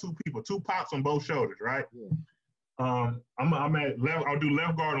hit by 2 people, 2 pops on both shoulders, right? Yeah. I'm at left. I'll do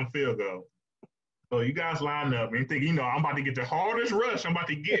left guard on field goal. So you guys line up and think, I'm about to get the hardest rush I'm about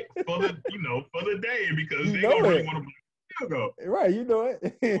to get for the, for the day because they don't really want to play field goal. Right, you know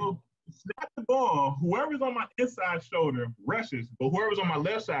it. So snap the ball. Whoever's on my inside shoulder rushes, but whoever's on my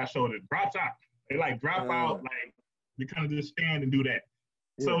left side shoulder drops out. They drop out, we kind of just stand and do that.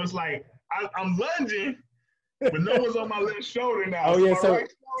 Yeah. So it's like I'm lunging, but no one's on my left shoulder now. Oh yeah, so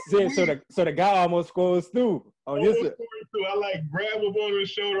the guy almost scores through. I grab him on his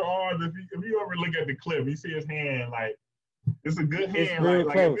shoulder arms. If you ever look at the clip, you see his hand it's a good hand. It's real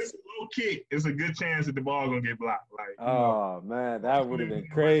close. If it's a low kick, it's a good chance that the ball gonna get blocked. Man, that would have been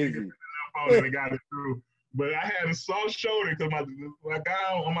crazy. Got it through. But I had a soft shoulder because my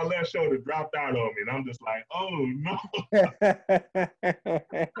guy on my left shoulder dropped out on me, and I'm just like, oh no.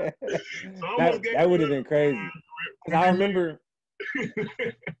 That would have been crazy. I remember,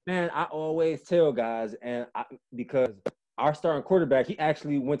 man, I always tell guys, because our starting quarterback, he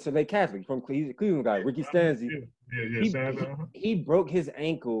actually went to Lake Catholic from Cleveland guy, Ricky Stanzi. He broke his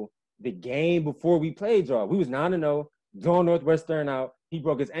ankle the game before we played y'all. We was 9-0, going Northwestern out. He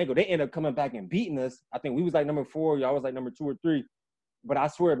broke his ankle. They ended up coming back and beating us. I think we was like number 4. Y'all was like number 2 or 3. But I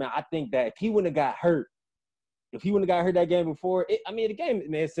swear, man, I think that if he wouldn't have got hurt that game before, the game,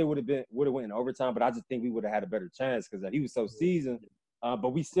 man, still would have went in overtime. But I just think we would have had a better chance because he was so seasoned. But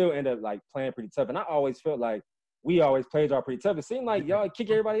we still ended up playing pretty tough. And I always felt like we always played y'all pretty tough. It seemed like y'all kick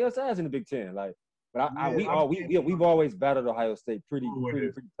everybody else's ass in the Big Ten. We've always battled Ohio State pretty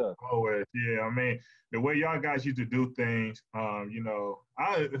tough. Always, yeah. The way y'all guys used to do things,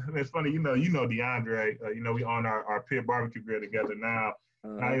 it's funny, DeAndre, we own our Pit BBQ Grille together now.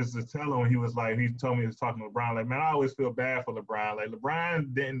 I used to tell him, he told me he was talking to LeBron, man, I always feel bad for LeBron.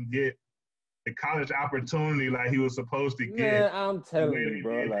 LeBron didn't get the college opportunity he was supposed to get. Man, I'm telling you,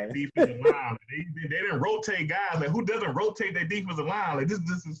 bro. Defensive line. They didn't rotate guys. Who doesn't rotate their defensive line? This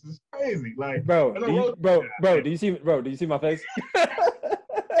is crazy. Bro, do you see my face?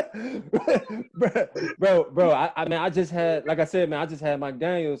 bro, I just had, like I said, man, I just had Mike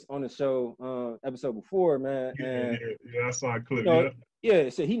Daniels on the show episode before, man. And, yeah, I saw a clip.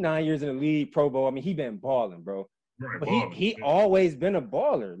 So he 9 years in the league, Pro Bowl. He been balling, bro. Right, but he always been a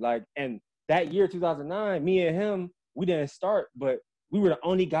baller. And that year, 2009, me and him, we didn't start, but we were the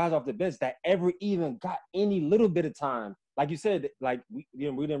only guys off the bench that ever even got any little bit of time. Like you said, we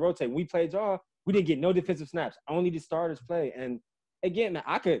didn't rotate. When we played y'all, we didn't get no defensive snaps. Only the starters play. And again, man,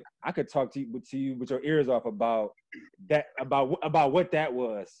 I could talk to you with your ears off about that, about what that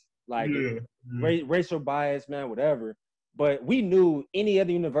was. Racial bias, man, whatever. But we knew any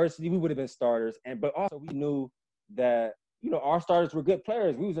other university, we would have been starters. But also we knew that, our starters were good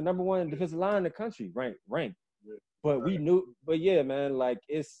players. We was the number 1 defensive line in the country, ranked. But we knew, yeah, man,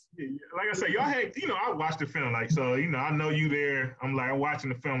 it's. Yeah, like I said, y'all had, I watched the film, I know you there. I'm watching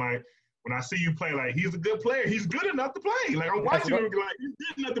the film, when I see you play, he's a good player. He's good enough to play. I'm watching him, he's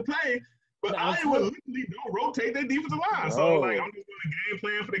good enough to play. But Iowa literally don't rotate their defensive line. No. So, I'm just doing a game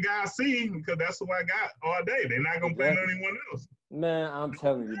plan for the guy I see because that's who I got all day. They're not going to play on anyone else. Man, I'm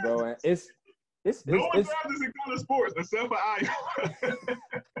telling you, bro. No one does this in college sports except for Iowa.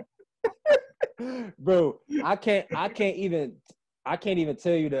 Bro, I can't even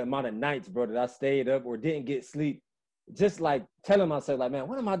tell you the amount of nights, bro, that I stayed up or didn't get sleep. Just telling myself, man,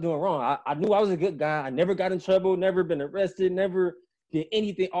 what am I doing wrong? I knew I was a good guy. I never got in trouble, never been arrested, never did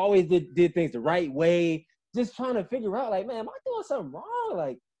anything, always did things the right way. Just trying to figure out, man, am I doing something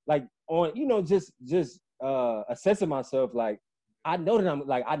wrong? Just assessing myself, I know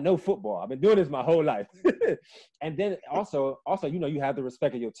that I know football. I've been doing this my whole life. And then also, you have the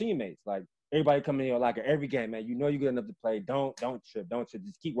respect of your teammates. everybody coming in your locker every game, man. You know you're good enough to play. Don't trip.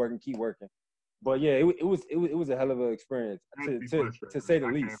 Just keep working. But yeah, it was a hell of an experience to say the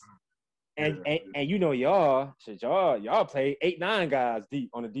least. And you know y'all played 8-9 guys deep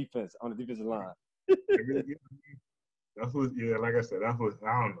on the defensive line. That was like I said, I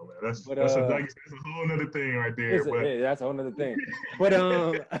don't know, man. That's a whole other thing right there. That's a whole other thing. But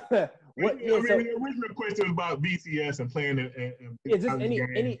the original question was about BCS and playing in just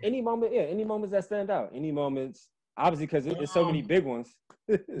any moments that stand out. Any moments, obviously, because it's so many big ones.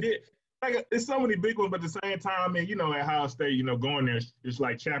 Like it's so many big ones, but at the same time, I mean, you know, at Ohio State, going there, it's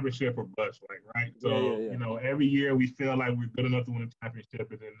like championship or bust, like, right? So, every year we feel like we're good enough to win a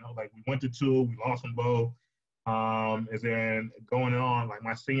championship, and then like we went to 2, we lost them both. And then going on, like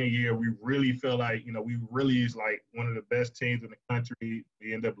my senior year, we really feel like, we really is like one of the best teams in the country.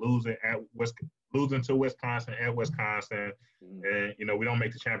 We end up losing to Wisconsin at Wisconsin, and we don't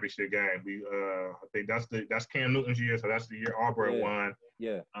make the championship game. I think that's Cam Newton's year, so that's the year Auburn won.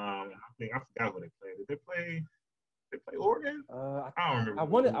 Yeah. I forgot who they played. Did they play Oregon? I don't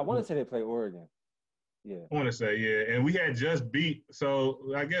remember. I want to say they played Oregon. Yeah. I want to say, yeah. And we had just beat, so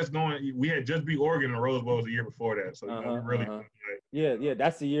I guess we had just beat Oregon in the Rose Bowl the year before that. So, we really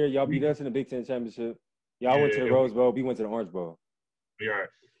that's the year y'all beat us in the Big Ten Championship. Y'all went to the Rose Bowl. We went to the Orange Bowl. Yeah.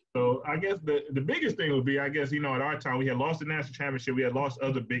 So, I guess the biggest thing would be, at our time, we had lost the national championship. We had lost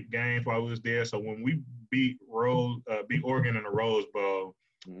other big games while we was there. So, when we beat Oregon in the Rose Bowl,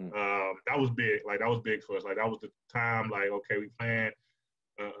 that was big. Like, that was big for us. Like, that was the time, like, okay, we playing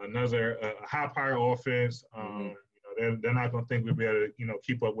another high-power offense. They're not going to think we'll be able to,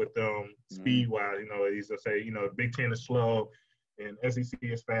 keep up with them speed-wise. They used to say, Big Ten is slow and SEC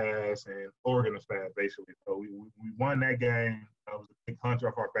is fast and Oregon is fast, basically. So we won that game. That was a big hunter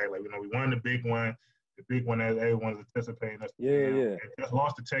off our back. Like, we won the big one that everyone's anticipating us. Yeah. Just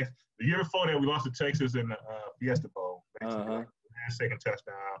lost to Texas. The year before that, we lost to Texas in the Fiesta Bowl. Basically, like, second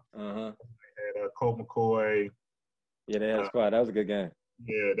touchdown. They had Colt McCoy. Yeah, they had a squad. That was a good game.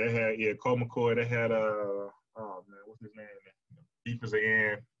 Yeah, they had Colt McCoy. They had what's his name? Defensive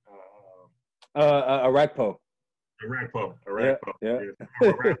end. Arakpo. Arakpo. Yeah.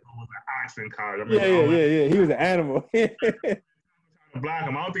 Arakpo was an ox in college. Yeah. He was an animal. Block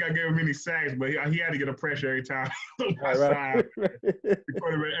him. I don't think I gave him any sacks, but he had to get a pressure every time on my side. Hey,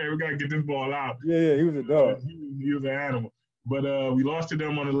 we gotta get this ball out. Yeah, he was a dog. He was an animal. But we lost to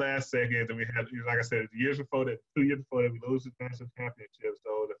them on the last second, and we had, like I said, 2 years before that, we lost the national championship.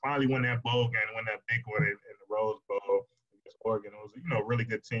 So to finally win that bowl game, win that big one in the Rose Bowl against Oregon, it was a really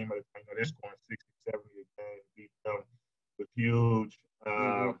good team. They're scoring 60, 70 a game, beat them. It was huge.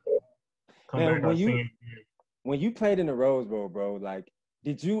 Man, when you played in the Rose Bowl, bro, like,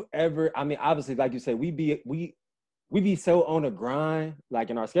 did you ever? I mean, obviously, like you said, we be so on the grind, like,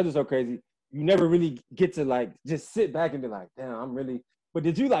 and our schedule's so crazy. You never really get to, like, just sit back and be like, damn, I'm really. But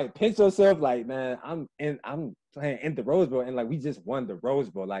did you, like, pinch yourself, like, man, I'm playing in the Rose Bowl, and, like, we just won the Rose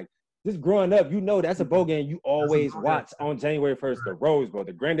Bowl. Like, just growing up, that's a bowl game you always watch on January 1st, the Rose Bowl,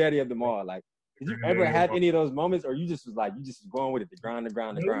 the granddaddy of them all. Like, did you ever have any of those moments, or you just was like, you just was going with it, the grind. We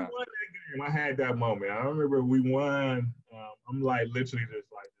won that game. I had that moment. I remember we won. I'm, like, literally just,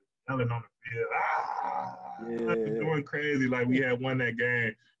 like, yelling on the field. Going crazy. Like, we had won that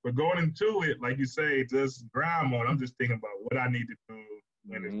game. But going into it, like you say, just grind mode. I'm just thinking about what I need to do to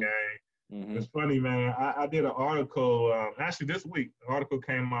win this game. It's funny, man. I did an article, actually this week. The article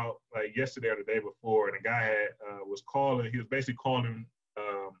came out like yesterday or the day before, and the guy was basically calling,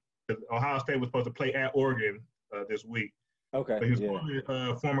 Ohio State was supposed to play at Oregon this week. Okay. So he was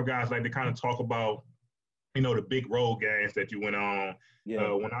calling former guys, like, to kind of talk about, the big road games that you went on.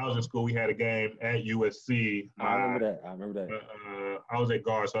 Yeah. When I was in school, we had a game at USC. I remember that. I was at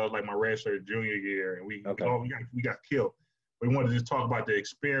guard, so I was like my redshirt junior year, and we got killed. We wanted to just talk about the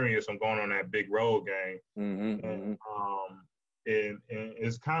experience of going on that big road game. And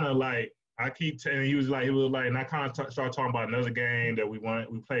it's kind of like I keep telling he was like, and I kind of started talking about another game that we won.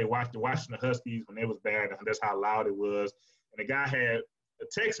 We played the Washington Huskies when it was bad, and that's how loud it was. And the guy had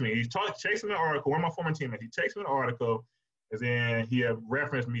text me. He's texting me an article. One of my former teammates. He texted me an article, and then he had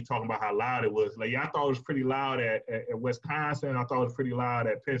referenced me talking about how loud it was. Like, I thought it was pretty loud at Wisconsin. I thought it was pretty loud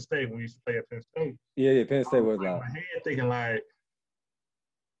at Penn State when we used to play at Penn State. Yeah, Penn State was loud. In my head thinking, like,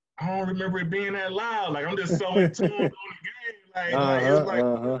 I don't remember it being that loud. Like, I'm just so in tune on the game.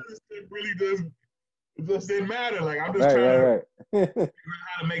 It just didn't matter. Like, I'm just trying to figure out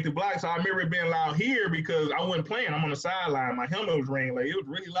how to make the block. So I remember it being loud here because I wasn't playing. I'm on the sideline. My helmet was ringing. Like, it was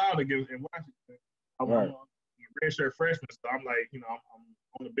really loud again in Washington. I'm a redshirt freshman, so I'm like, I'm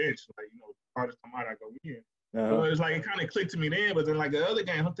on the bench. Like, hardest come out, I go in. So it's like, it kind of clicked to me then. But then, like, the other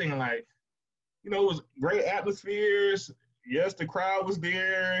game, I'm thinking, like, you know, it was great atmospheres. Yes, the crowd was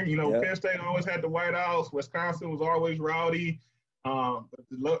there. You know, Yep. Penn State always had the White House. Wisconsin was always rowdy. But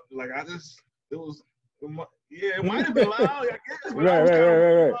like it was, yeah, it might have been loud, I guess, but I was kind of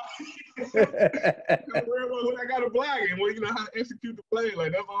worried about who I got to block and well, you know how to execute the play.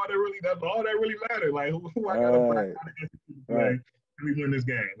 Like that's all that really mattered. Like who I got to block, how to execute the play. We win this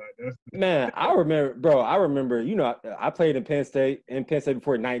game. Like that's Man, I remember, you know, I played in Penn State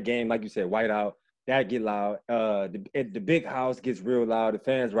before night game, like you said, whiteout. That get loud. The big house gets real loud. The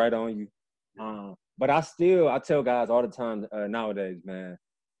fans right on you. But I tell guys all the time nowadays, man,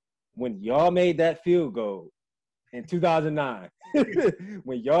 when y'all made that field goal in 2009,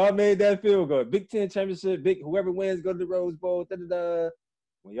 when y'all made that field goal, Big Ten championship, whoever wins go to the Rose Bowl,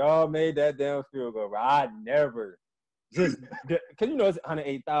 when y'all made that damn field goal, bro, I never just because you know it's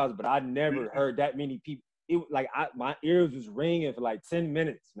 108,000, but I never heard that many people. It like my ears was ringing for like 10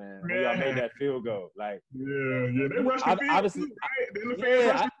 minutes, man. When y'all made that field goal, like they rushed the field obviously, too, right? Then the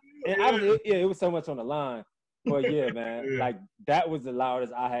fans rushed the field. Obviously, it was so much on the line. But yeah, man, like that was the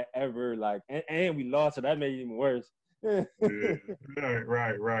loudest I had ever like, and we lost, so that made it even worse. Right. Yeah,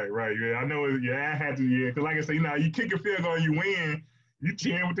 I know. I had to. Yeah, because like I said, you know, you kick a field goal, you win, you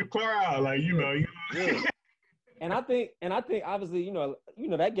cheering with the crowd, like you know. Yeah. And I think obviously, you know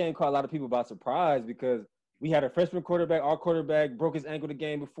that game caught a lot of people by surprise because we had a freshman quarterback. Our quarterback broke his ankle the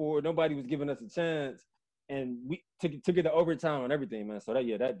game before. Nobody was giving us a chance, and we took it to overtime and everything, man. So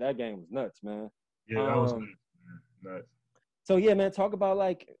that game was nuts, man. Yeah, that was nuts. So yeah, man, talk about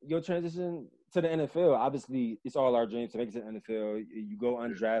like your transition to the NFL. Obviously, it's all our dreams to make it to the NFL. You go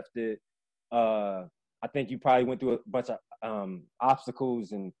undrafted. I think you probably went through a bunch of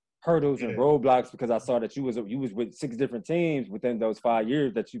obstacles and hurdles and roadblocks because I saw that you was with 6 different teams within those 5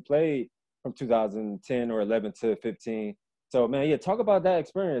 years that you played from 2010 or 11 to 15. So man, yeah, talk about that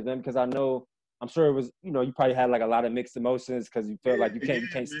experience, man, because I'm sure it was, you know, you probably had like a lot of mixed emotions because you felt like you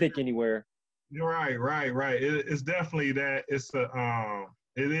can't stick anywhere. You're right. It's definitely that. It's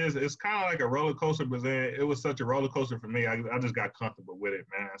it's kind of like a roller coaster, but then it was such a roller coaster for me. I just got comfortable with it,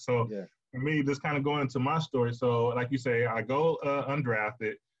 man. So for me, just kind of going into my story. So like you say, I go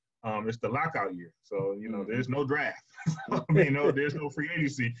undrafted. It's the lockout year, so you know there's no draft. I mean, there's no free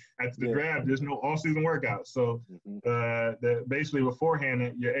agency after the draft. There's no off-season workouts. So basically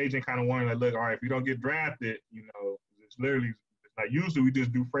beforehand, your agent kind of wanted to look. All right, if you don't get drafted, you know, it's literally. Like usually we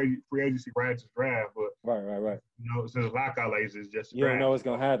just do free agency right to draft, but right. You know, since lockout lays is just you don't know what's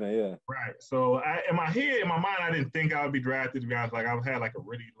gonna happen, yeah. Right. So in my mind, I didn't think I would be drafted. To be honest, like I've had like a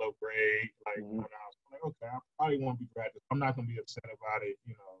really low grade. Like when I was like, okay, I probably won't be drafted. I'm not gonna be upset about it.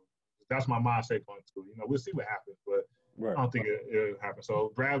 You know, that's my mindset going to. You know, we'll see what happens, but I don't think it'll happen.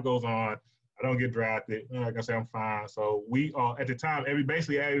 So draft goes on. I don't get drafted. You know, like I said, I'm fine. So we all at the time,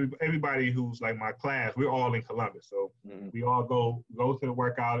 everybody who's like my class, we're all in Columbus. So we all go to the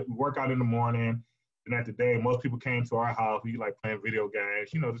workout. We work out in the morning. And at the day, most people came to our house. We like playing video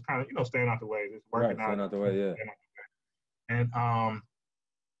games. You know, just kind of staying out the way, just working out. Staying out the way, yeah. And I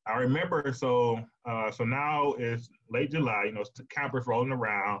remember. So now it's late July. You know, it's the campers rolling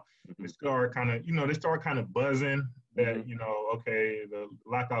around. They start kind of buzzing. That you know, okay, the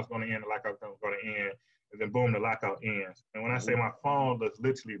lockout's going to end, the lockout's going to end, and then boom, the lockout ends. And when I say my phone, just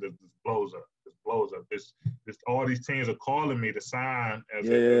literally just blows up. This all these teams are calling me to sign as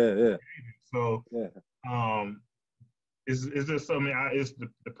a So it's just something. It's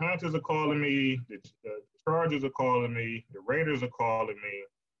the Panthers are calling me, the Chargers are calling me, the Raiders are calling me.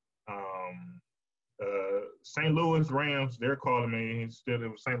 St. Louis Rams, they're calling me. Still,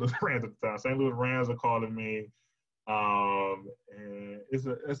 it was St. Louis Rams at the time. St. Louis Rams are calling me. And it's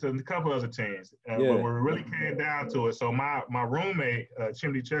a couple other teams. But when it really came down to it, so my roommate,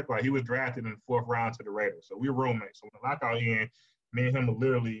 Chimney Checklight, he was drafted in the 4th round to the Raiders. So we were roommates. So when the lockout ended, me and him were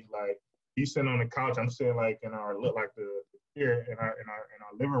literally like, he's sitting on the couch. I'm sitting like in our chair in our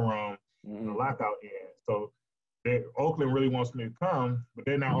living room. And the lockout ends. So Oakland really wants me to come, but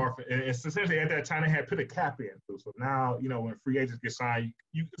they're not offering. It's essentially at that time they had put a cap in too. So now, you know, when free agents get signed,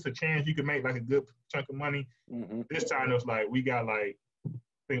 it's a chance you can make like a good chunk of money. This time it was like we got like I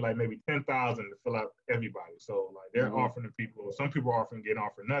think like maybe 10,000 to fill out everybody. So like they're offering the people. Some people are getting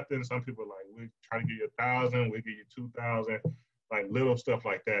offered nothing. Some people are like we try to give you 1,000, we give you 2,000, like little stuff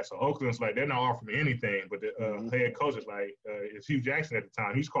like that. So Oakland's like they're not offering me anything, but the head coach is like it's Hugh Jackson at the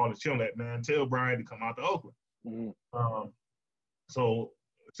time. He's calling Chill that man, tell Bryant to come out to Oakland. So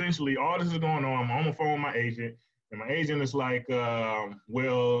essentially all this is going on. I'm on the phone with my agent, and my agent is like,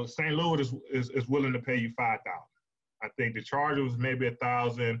 well, St. Louis is willing to pay you $5,000. I think the Chargers was maybe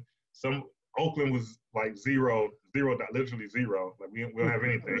 1,000. Some Oakland was like zero literally zero. Like we don't have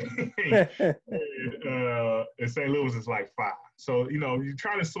anything. And St. Louis is like 5. So, you're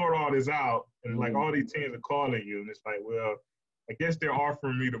trying to sort all this out, and like all these teams are calling you, and it's like, well, I guess they're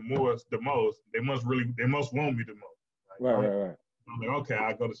offering me the most. They must want me the most. Right. I'm like, okay,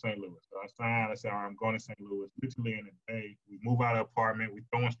 I'll go to St. Louis. So I signed. I said, all right, I'm going to St. Louis. Literally in a day, we move out of the apartment. We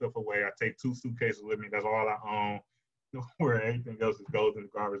throwing stuff away. I take 2 suitcases with me. That's all I own. Where everything else goes in the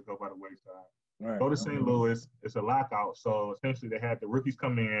garbage, go by the wayside. Right. Go to St. Louis. It's a lockout. So essentially, they had the rookies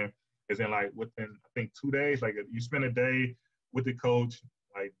come in. Is in like within, I think, 2 days. Like you spend a day with the coach.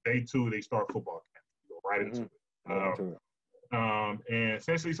 Like day 2, they start football camp. You go right into it. And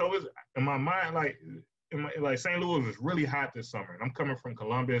essentially, so it's in my mind, like St. Louis was really hot this summer. And I'm coming from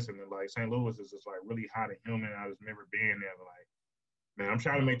Columbus, and like St. Louis is just like really hot and humid. I just remember being there, like, man, I'm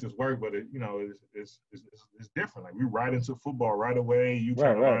trying to make this work, but it's different. Like we right into football right away. You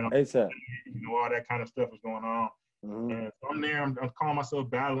trying to learn, ASAP. All that kind of stuff is going on. And so I'm there. I'm calling myself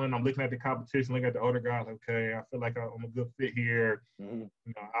battling. I'm looking at the competition, looking at the older guys. Okay, I feel like I'm a good fit here.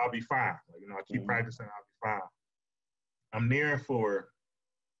 I'll be fine. Like, I keep practicing. I'll be fine. I'm there for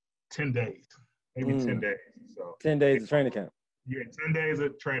 10 days, maybe 10 days. So 10 days of training camp. Yeah, 10 days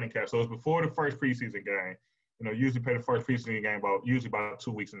of training camp. So it's before the first preseason game. Usually play the first preseason game about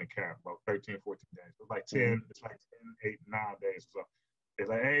 2 weeks in the camp, about 13, 14 days. So it's like 10, 8, 9 days. So it's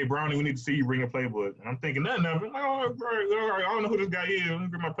like, hey, Brownie, we need to see you bring your playbook. And I'm thinking nothing of it. I'm like, oh, great, all right, I don't know who this guy is. Let me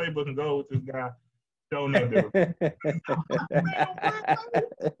bring my playbook and go with this guy. Don't know different.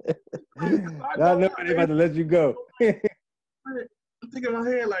 Not knowing they about to let you go. I'm thinking in my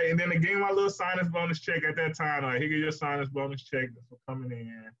head, like, and then they gave my little sign-us bonus check at that time. Like, here get your sign-us bonus check for coming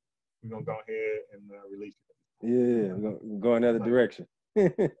in. We're going to go ahead and release you. Yeah, we're going another direction.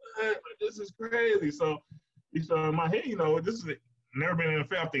 This is crazy. So in my head, this is never been in the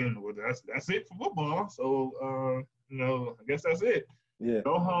NFL. I'm thinking, well, that's it for football. So, I guess that's it. Yeah.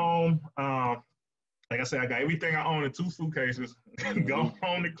 Go home. Like I said, I got everything I own in 2 suitcases. Go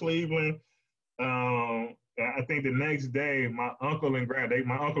home to Cleveland. I think the next day, my uncle and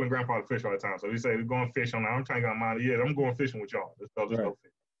grandfather fish all the time. So he said, we're going fishing. I'm trying to get my yeah, I'm going fishing with y'all. Let's go fishing.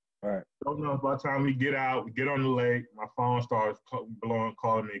 Right. Don't know. By the time we get out, we get on the lake, my phone starts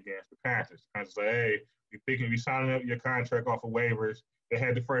calling me again. The Panthers. I say, hey, we signing up your contract off of waivers. They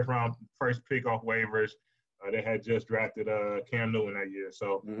had the first pick off waivers. They had just drafted Cam Newton that year.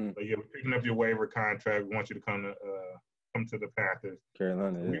 So, but yeah, we're picking up your waiver contract. We want you to come to the Panthers.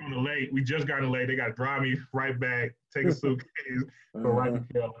 Carolina. We on the lake. We just got on the lake. They got to drive me right back, take a suitcase, go right to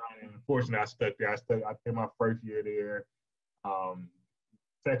Carolina. And unfortunately, I stuck there. I did my first year there.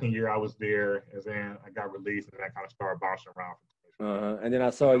 Second year I was there, and then I got released, and I kind of started bouncing around. And then I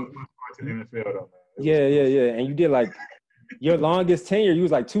saw you. To the NFL, though, man. Yeah. And you did like your longest tenure. You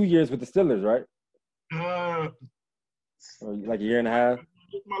was like 2 years with the Steelers, right? Or like a year and a half.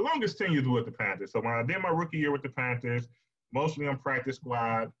 My longest tenure was with the Panthers. So when I did my rookie year with the Panthers, mostly on practice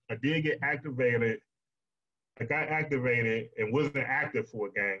squad. I did get activated. I got activated and wasn't active for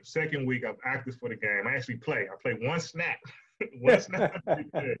a game. Second week, I'm active for the game. I actually play. I played one snap. One snap.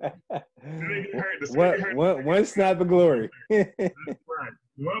 One snap of glory. Right.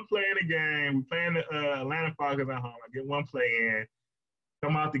 One play in the game. We playing the Atlanta Falcons at home. I get one play in.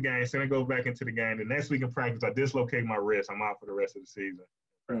 Come out the game. Then I go back into the game. The next week in practice, I dislocate my wrist. I'm out for the rest of the season.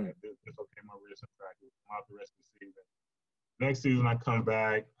 Dislocate my wrist in practice. I'm out the rest of the season. Next season, I come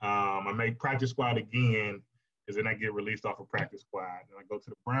back. I make practice squad again. Because then I get released off of practice squad. Then I go to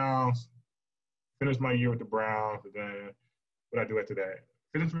the Browns, finish my year with the Browns, and then what I do after that?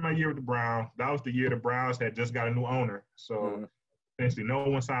 Finish my year with the Browns. That was the year the Browns had just got a new owner. So essentially no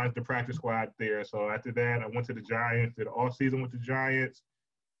one signs the practice squad there. So after that, I went to the Giants, did all season with the Giants,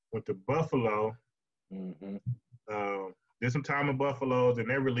 went to Buffalo, did some time in Buffalo, then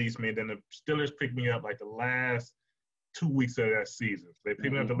they released me. And then the Steelers picked me up like the last 2 weeks of that season. So they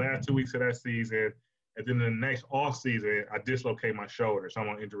picked me up the last 2 weeks of that season. And then the next off season, I dislocate my shoulder, so I'm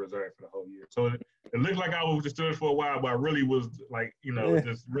on injured reserve for the whole year. So it looked like I was with the Steelers for a while, but I really was like,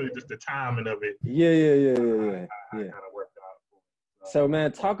 just the timing of it. Yeah. Kind of worked out. So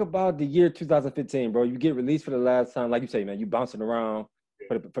man, talk about the year 2015, bro. You get released for the last time, like you say, man. You bouncing around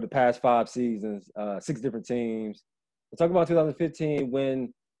for the past 5 seasons, 6 different teams. But talk about 2015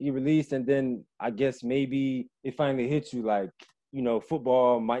 when you released, and then I guess maybe it finally hit you like,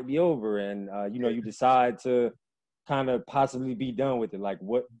 football might be over, and you decide to kind of possibly be done with it. Like,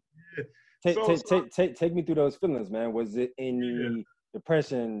 what? Take me through those feelings, man. Was it any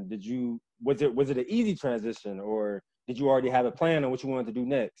depression? Was it an easy transition, or did you already have a plan on what you wanted to do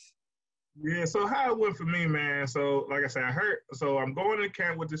next? Yeah, so how it went for me, man. So, like I said, so I'm going to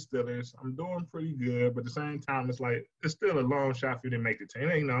camp with the Steelers. I'm doing pretty good, but at the same time, it's like, it's still a long shot for you to make the team.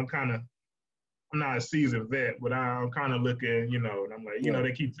 You know, I'm not a seasoned vet, but I'm kind of looking, you know, and I'm like, you know,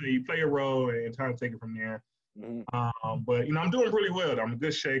 they keep saying you play a role and try to take it from there. But, you know, I'm doing pretty well. I'm in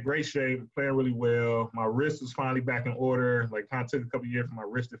good shape, great shape, playing really well. My wrist is finally back in order. Like, kind of took a couple years for my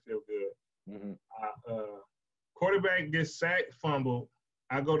wrist to feel good. Quarterback gets sacked, fumbled.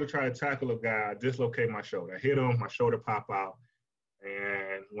 I go to try to tackle a guy, I dislocate my shoulder. I hit him, my shoulder pop out.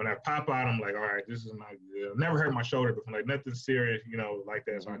 And when I pop out, I'm like, all right, this is not good. I've never hurt my shoulder before, like nothing serious, you know, like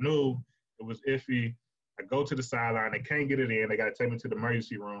that. So I knew it was iffy. I go to the sideline, they can't get it in. They got to take me to the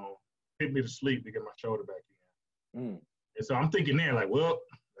emergency room, hit me to sleep to get my shoulder back in. And so I'm thinking there, like, well,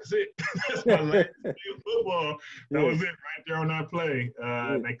 that's it. That's my last day of football. That was it right there on that play.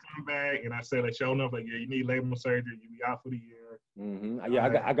 They come back, and I said, like, sure enough, like, yeah, you need labral surgery. You be out for the year.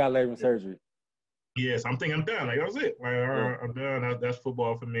 Yeah, I got labral surgery. Yes, I'm thinking I'm done. Like, that was it. Like, I'm done. That's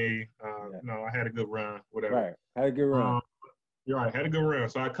football for me. You know, I had a good run, whatever. Right, had a good run. You're right, had a good run.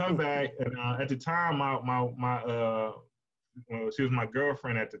 So I come back, and at the time, well, she was my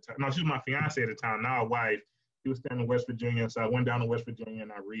girlfriend at the time. No, she was my fiance at the time, now a wife. She was staying in West Virginia, so I went down to West Virginia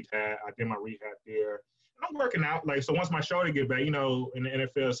and I did my rehab there. And I'm working out, like, so once my shoulder get back, you know, in the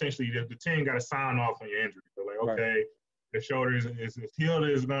NFL, essentially the team got to sign off on your injury. So like, okay, the shoulder is as healed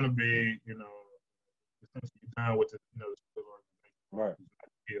as it's gonna be, you know, essentially done with the, you know, the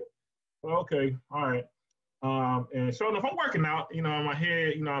organization. Well, okay, all right. And so if I'm working out, you know, in my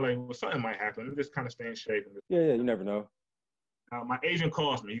head, you know, like, well, something might happen. I'm just kind of stay in shape. Yeah, you never know. My agent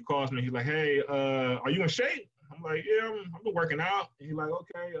calls me. He calls me. He's like, hey, are you in shape? I'm like, yeah, I'm been working out. And he's like,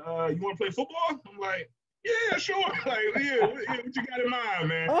 okay, you want to play football? I'm like, yeah, sure. Like, yeah, what you got in mind,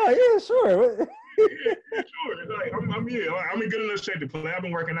 man? Oh, yeah, sure. Yeah, sure. Like, I'm in good enough shape to play. I've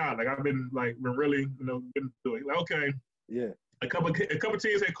been working out. Like, I've been really, you know, getting to it. Like, okay. Yeah. A couple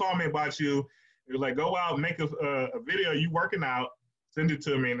teams had called me about you. It was like, go out, make a video you working out, send it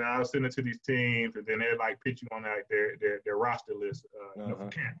to me, and I'll send it to these teams, and then they like pitch you on like their roster list, you know, for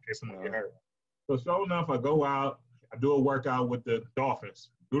camp in case someone get hurt. So sure enough, I go out, I do a workout with the Dolphins.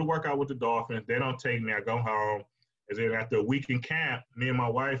 They don't take me. I go home. And then after a week in camp, me and my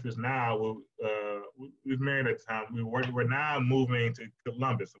wife is now, we was married at the time. We're now moving to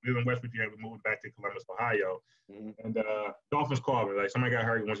Columbus. So we were in West Virginia. We moved back to Columbus, Ohio. And Dolphins called me, like, somebody got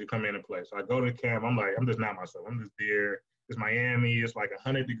hurt, wants you to come in and play. So I go to the camp. I'm like, I'm just not myself. I'm just there. It's Miami. It's like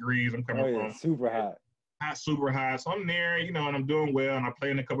 100 degrees. I'm coming from super hot. Super hot. So I'm there, you know, and I'm doing well. And I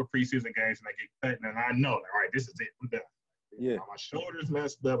play in a couple of preseason games, and I get cut. And I know, like, all right, this is it. I'm done. Yeah. My shoulder's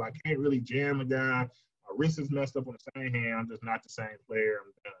messed up. I can't really jam a guy. My wrist is messed up on the same hand. I'm just not the same player.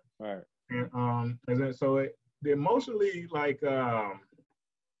 I'm done. Right. And then so the emotionally, like I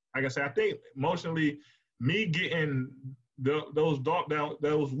said, I think emotionally, me getting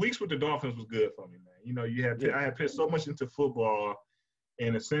those weeks with the Dolphins was good for me, man. You know, I had put so much into football,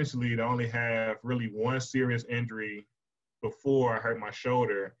 and essentially to only have really one serious injury before I hurt my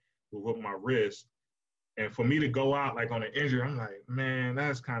shoulder with my wrist. And for me to go out like on an injury, I'm like, man,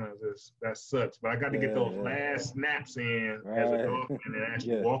 that's kind of that sucks. But I got to get those last snaps in as a Dolphin and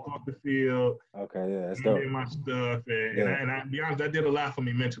actually walk off the field. Okay, yeah, that's dope. Get my stuff, and I be honest, that did a lot for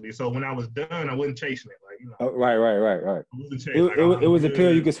me mentally. So when I was done, I wasn't chasing it, like, you know. Right. I wasn't chasing it was a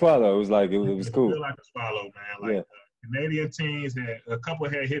pill you could swallow. It was like it was cool. Pill I could swallow, man. Like Canadian teams a couple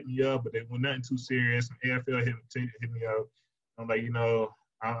had hit me up, but they were nothing too serious. AFL hit me up. I'm like, you know.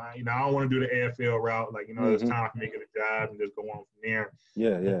 I don't want to do the AFL route. Like, you know, it's time for me to get a job and just go on from there.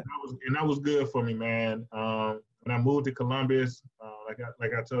 Yeah. And that was good for me, man. When I moved to Columbus, like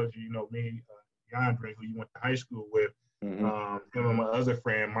I told you, you know, me, DeAndre, who you went to high school with, him and my other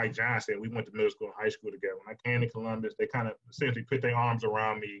friend, Mike Johnson, we went to middle school and high school together. When I came to Columbus, they kind of essentially put their arms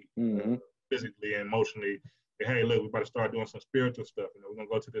around me physically and emotionally. Hey, look, we about to start doing some spiritual stuff. You know, we're going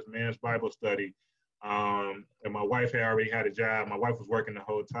to go to this men's Bible study. And my wife had already had a job. My wife was working the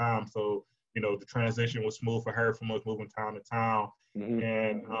whole time. So, you know, the transition was smooth for her from us moving town to town.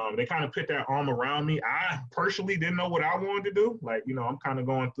 And they kind of put that arm around me. I personally didn't know what I wanted to do. Like, you know, I'm kind of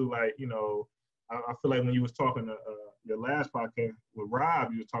going through, like, you know, I feel like when you was talking to your last podcast with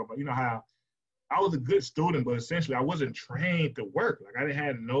Rob, you was talking about, you know, how I was a good student, but essentially I wasn't trained to work. Like, I didn't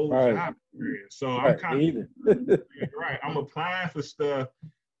have no job experience. So I'm kind of, I'm applying for stuff.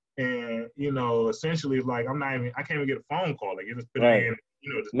 And, you know, essentially, like, I can't even get a phone call. Like, you just put it in,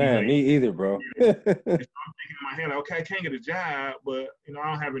 you know. Just man, me either, bro. So I'm thinking in my head, like, okay, I can't get a job, but, you know,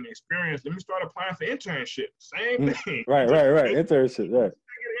 I don't have any experience. Let me start applying for internship. Same thing. Right. Internship, right.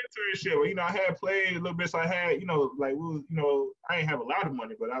 internship. You know, I had played a little bit, so I had, you know, like, I didn't have a lot of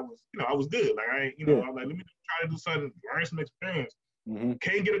money, but I was good. Like, I was like, let me try to do something, earn some experience. Mm-hmm.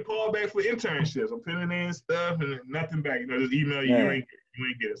 Can't get a call back for internships. I'm putting in stuff and nothing back. You know, just email you, you ain't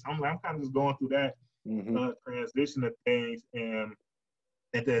get it. So I'm kind of just going through that transition of things. And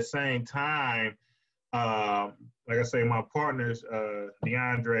at that same time, like I say, my partners,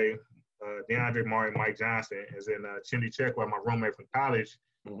 DeAndre Martin, Mike Johnson, is in Chindy Checkwa, my roommate from college.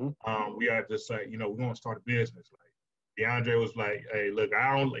 We are just like, you know, we're going to start a business. Like, DeAndre was like, hey, look,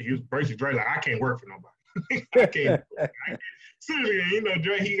 he was basically Dre, like, I can't work for nobody. I can't. Seriously, you know,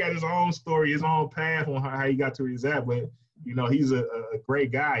 Dre, he got his own story, his own path on how he got to where he's at. But, you know, he's a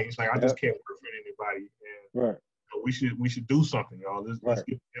great guy. He's like, I just can't work for anybody. And we should do something, y'all. Let's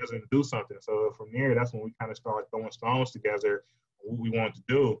get together and do something. So from there, that's when we kind of started throwing stones together, what we wanted to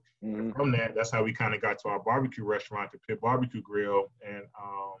do. And from that, that's how we kind of got to our barbecue restaurant, the Pit BBQ Grille. And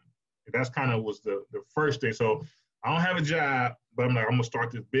that's kind of was the first thing. So I don't have a job, but I'm like, I'm gonna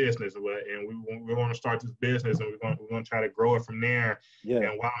start this business, and we want to start this business, and we're gonna try to grow it from there.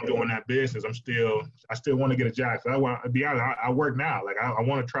 And while I'm doing that business, I still want to get a job. So I want to be honest, I work now. Like I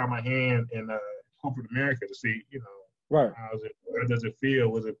want to try my hand in corporate America to see, you know, how does it feel?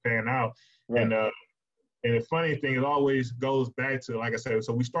 Was it pan out? And the funny thing, it always goes back to, like I said,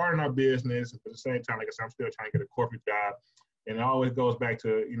 so we started our business, but at the same time, like I said, I'm still trying to get a corporate job. And it always goes back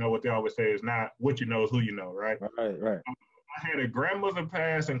to, you know, what they always say is not what you know, is who you know, right? Right. I had a grandmother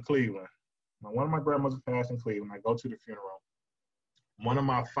pass in Cleveland. One of my grandmothers passed in Cleveland. I go to the funeral. One of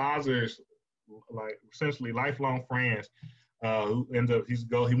my father's, like, essentially lifelong friends, who ended up,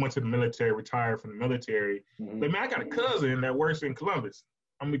 he went to the military, retired from the military. Like, man, I got a cousin that works in Columbus.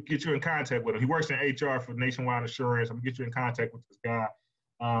 I'm going to get you in contact with him. He works in HR for Nationwide Insurance. I'm going to get you in contact with this guy.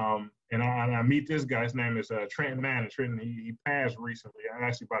 And I meet this guy. His name is Trenton Mann. Trenton, he passed recently,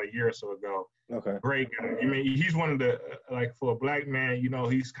 actually about a year or so ago. Okay. Great guy. I mean, he's one of the, like, for a black man, you know,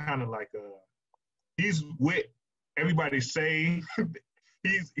 he's kind of like he's what everybody say.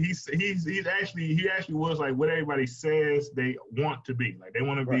 he actually was like what everybody says they want to be. Like, they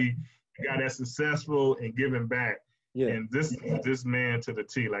want to be a guy that's successful and giving back. And this man to the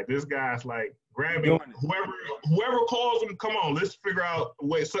T. Like, this guy's like grabbing whoever calls him. Come on, let's figure out a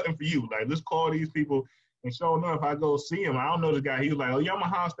way, something for you. Like, let's call these people. And sure enough, I go see him. I don't know this guy. He was like, oh yeah, I'm a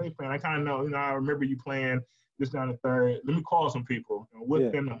Ohio State fan. I kind of know. You know, I remember you playing this down the third. Let me call some people. And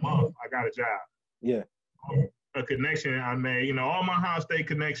within a month, I got a job. A connection I made. You know, all my Ohio State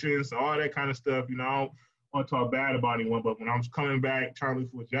connections, all that kind of stuff. You know, I don't want to talk bad about anyone, but when I was coming back trying to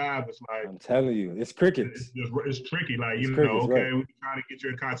look for a job, it's like, I'm telling you, it's crickets. It's tricky. Like, you know, okay, we're trying to get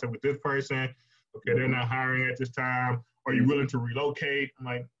you in contact with this person. Okay, they're not hiring at this time. Are you willing to relocate? I'm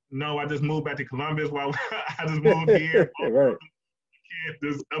like, no, I just moved back to Columbus. While I just moved here. Can't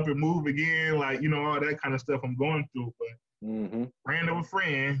just up and move again. Like, you know, all that kind of stuff I'm going through. But friend of a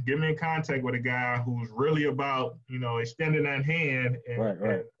friend, get me in contact with a guy who's really about, you know, extending that hand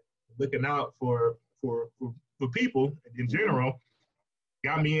and looking out for people in general,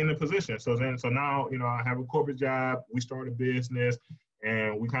 got me in the position. So now, you know, I have a corporate job, we start a business,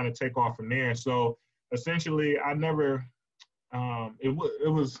 and we kind of take off from there. So essentially, I never, it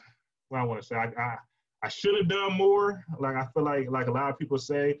was what I want to say. I should have done more. Like, I feel like a lot of people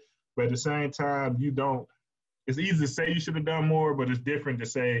say, but at the same time, you don't. It's easy to say you should have done more, but it's different to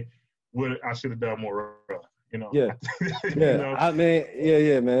say what I should have done more of. You know. You know? I mean,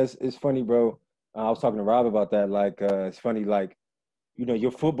 man. It's funny, bro. I was talking to Rob about that. Like, it's funny, like, you know,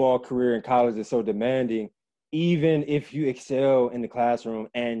 your football career in college is so demanding. Even if you excel in the classroom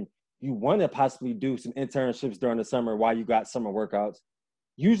and you want to possibly do some internships during the summer while you got summer workouts,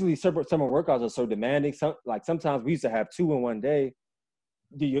 usually summer workouts are so demanding. Sometimes we used to have 2 in one day.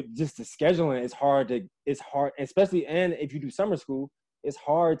 Just the scheduling is hard, especially, and if you do summer school, it's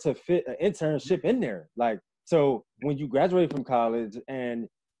hard to fit an internship in there. Like, so when you graduate from college and,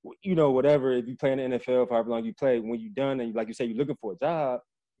 you know, whatever, if you play in the NFL for however long you play, when you're done and, like you say, you're looking for a job,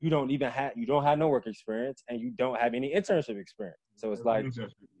 you don't have no work experience and you don't have any internship experience. So it's like,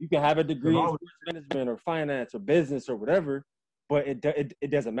 you can have a degree in sports management or finance or business or whatever, but it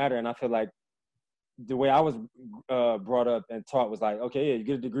doesn't matter. And I feel like the way I was brought up and taught was like, okay, yeah, you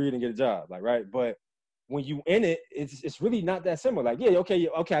get a degree and get a job, like, right? But when you in it, it's really not that simple. Like, okay,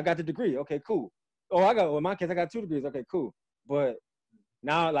 I got the degree. Okay, cool. Oh, in my case, I got 2 degrees. Okay, cool. But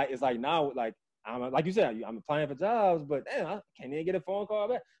now, like, it's like now, like, like you said, I'm applying for jobs, but damn, I can't even get a phone call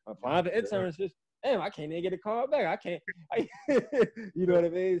back. I'm applying for internships. Damn, I can't even get a call back. I can't. You know what I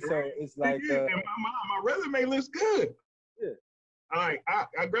mean? So it's like, and my resume looks good. Yeah.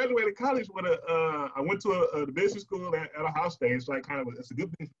 I graduated college with I went to the business school at Ohio State. It's like it's a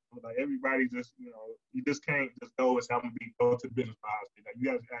good business school. Like everybody just, you just can't just go and say I'm gonna go to the business for Ohio State. Like you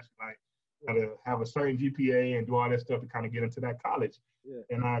guys actually like gotta have a certain GPA and do all that stuff to kind of get into that college. Yeah.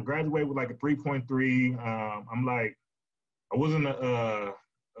 And I graduated with like a 3.3. I'm like, I wasn't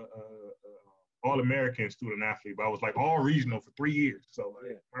all-American student athlete, but I was like all regional for 3 years. So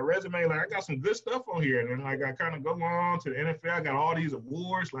like, my resume, like I got some good stuff on here. And then like I kind of go on to the NFL. I got all these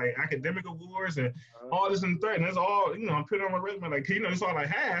awards, like academic awards and all this and that. And that's all, I'm putting on my resume. Like, that's all I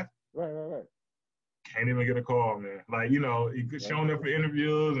have. Right. Can't even get a call, man. Like, you showing up for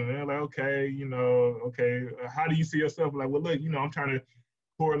interviews and they're like, okay, how do you see yourself? Like, well, look, I'm trying to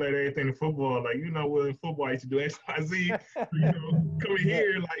correlate everything to football. Like, well, in football, I used to do X, Y, Z. Coming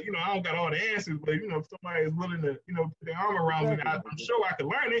here, like, I don't got all the answers, but, if somebody is willing to, put their arm around me, I'm sure I could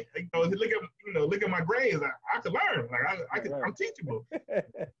learn it. Look at my grades. I could learn. Like, I'm teachable.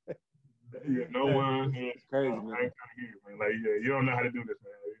 No one. It's crazy, man. I ain't trying to hear it, man. Like, you don't know how to do this,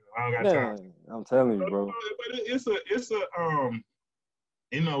 man. I don't got time. I'm telling you, bro. But it's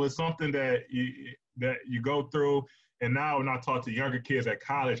something that you go through. And now when I talk to younger kids at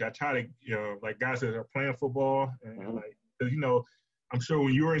college, I try to, like guys that are playing football, and like, cause I'm sure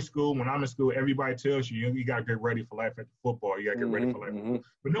when you're in school, when I'm in school, everybody tells you got to get ready for life at the football. You got to get ready for life.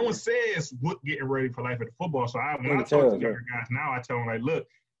 But no one says what getting ready for life at the football. So when I talk to younger guys now, I tell them like, look,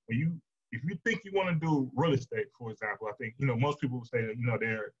 if you think you want to do real estate, for example, I think, most people would say that,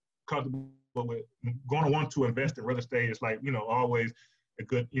 they're comfortable with going to want to invest in real estate. It's like, always a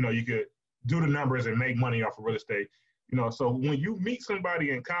good, you could do the numbers and make money off of real estate. So when you meet somebody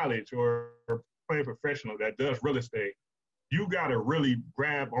in college or playing professional that does real estate, you got to really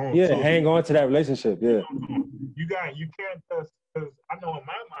grab on. Yeah, hang on to that relationship. Yeah. You can't just, because I know in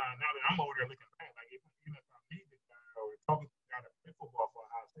my mind, now that I'm over there looking back, like, if I meet this guy or talking to the guy that plays football for a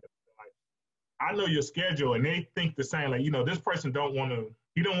house, like, I know your schedule and they think the same. Like, this person he don't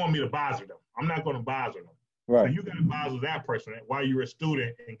want me to bother them. I'm not going to bother them. Right. So you got to bother that person while you're a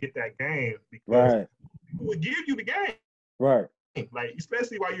student and get that game, because people would give you the game. Right. Like,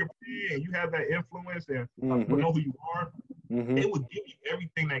 especially while you're playing and you have that influence and people know who you are, it would give you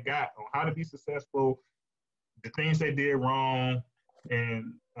everything they got on how to be successful, the things they did wrong,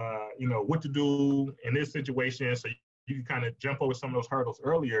 and what to do in this situation, so you can kind of jump over some of those hurdles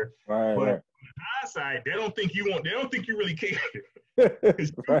earlier. But on the hindsight, they don't think you really care.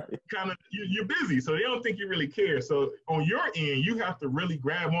 You're busy, so they don't think you really care. So on your end, you have to really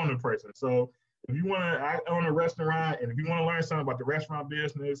grab on the person. So if you I own a restaurant, and if you want to learn something about the restaurant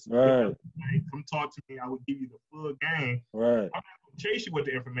business, come talk to me. I will give you the full game. I'm not going to chase you with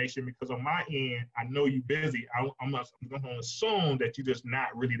the information, because on my end, I know you're busy. I'm going to assume that you're just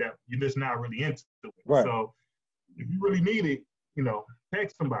not really into it. So if you really need it,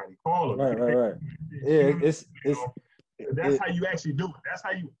 text somebody, call them. That's how you actually do it. That's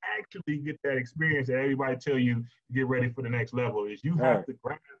how you actually get that experience that everybody tell you to get ready for the next level. Is you have to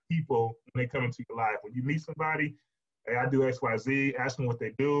grab people when they come into your life. When you meet somebody, hey, I do X, Y, Z, ask them what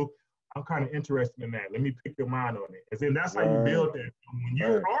they do. I'm kind of interested in that. Let me pick your mind on it. And then that's how you build that. When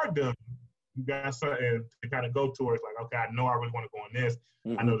you are done, you got something to kind of go towards, like, okay, I know I really want to go on this.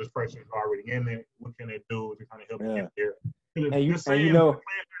 I know this person is already in it. What can they do to kind of help me get there?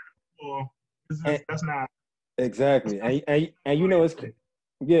 That's not. Exactly. And it's,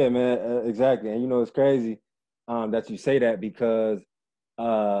 yeah, man, exactly. And it's crazy that you say that, because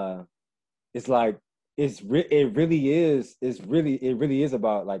it's like, it really is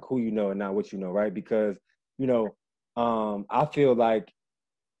about like who you know and not what you know, right? Because, I feel like,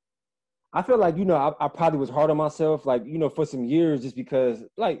 I probably was hard on myself, like, for some years, just because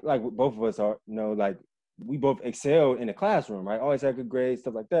like both of us are, like we both excelled in the classroom, right? Always had good grades,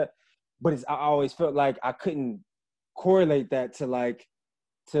 stuff like that. But I always felt like I couldn't correlate that to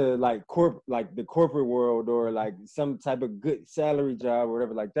the corporate world, or like some type of good salary job or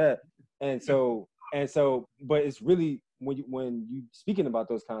whatever like that. And so, but it's really, when you speaking about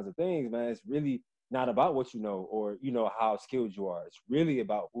those kinds of things, man, it's really not about what you know, or, how skilled you are. It's really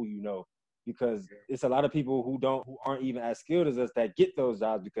about who you know, because it's a lot of people who aren't even as skilled as us that get those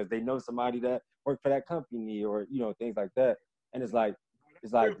jobs because they know somebody that worked for that company, or, things like that. And it's like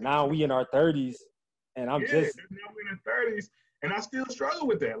now we in our 30s, and now we in the 30s, and I still struggle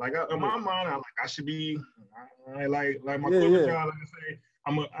with that. Like, in my mind, I should be, like my corporate job, like I say,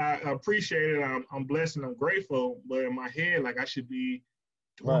 I appreciate it. I'm blessed and I'm grateful. But in my head, like, I should be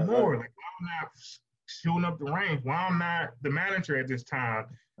doing more. Like, why I'm not shooting up the ranks? Why I'm not the manager at this time?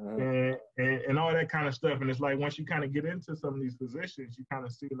 And all that kind of stuff. And it's like, once you kind of get into some of these positions, you kind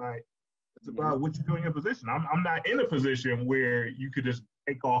of see like, It's about what you do in your position. I'm not in a position where you could just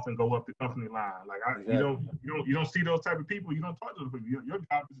take off and go up the company line. Like Exactly. you don't see those type of people. You don't talk to those people. Your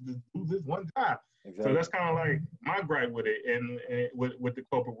job is to just do this one job. Exactly. So that's kind of like my gripe with it, and with the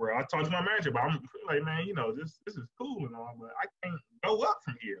corporate world. I talked to my manager, but I'm like, man, this is cool and all, but I can't go up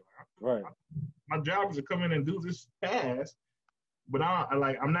from here. Right. My job is to come in and do this task. But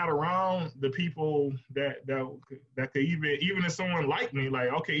I'm not around the people that could even if someone like me, like,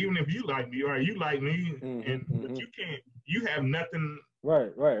 okay, even if you like me or you like me, but you have nothing.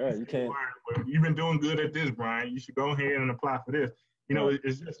 Right. You can't. You've been doing good at this, Brian. You should go ahead and apply for this.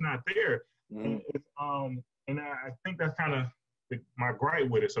 It's just not there. And I think that's kind of my gripe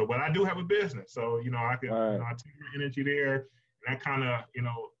with it. So, but I do have a business, so I can I take my energy there, and that kind of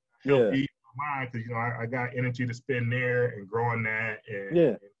help ease mind, because I got energy to spend there and growing that and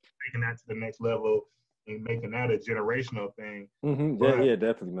taking that to the next level and making that a generational thing. Yeah,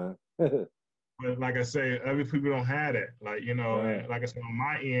 definitely, man. But like I say, other people don't have that. Like and like I said, on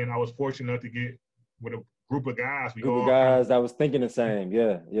my end, I was fortunate enough to get with a group of guys. That was thinking the same.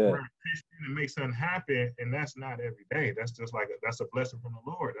 Yeah. And make something happen, and that's not every day. That's just that's a blessing from the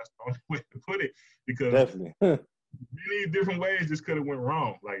Lord. That's the only way to put it, because definitely. Many different ways this could have went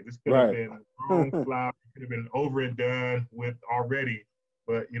wrong. Like this could have been wrong, flop, could have been over and done with already.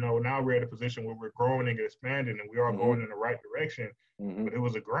 But now we're at a position where we're growing and expanding, and we are going in the right direction. But it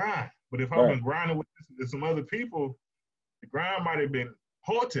was a grind. But if I've been grinding with some other people, the grind might have been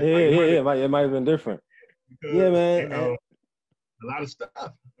halted. It might have been different. Because, man. A lot of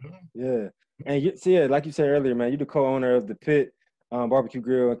stuff. Yeah, and like you said earlier, man, you're the co-owner of the Pit BBQ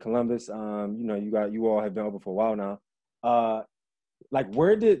Grille in Columbus. You all have been open for a while now.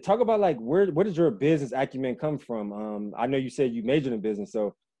 Where did your business acumen come from? I know you said you majored in business,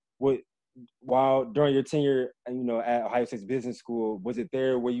 so while during your tenure, at Ohio State's business school, was it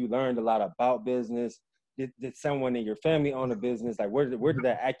there where you learned a lot about business? Did someone in your family own a business? Like, where did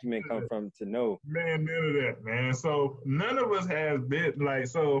that acumen come from to know? Man, none of that, man. So none of us has been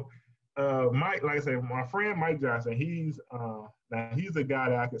Mike, like I said, my friend Mike Johnson, he's a guy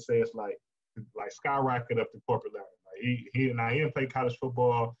that I could say is like skyrocket up the corporate ladder. Like he didn't play college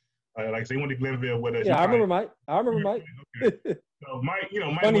football. Like I said, he went to Glenville with us. Yeah, I remember Mike. Okay. So Mike,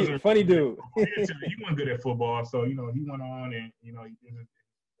 Mike funny dude. He wasn't good at football, so he went on and he did his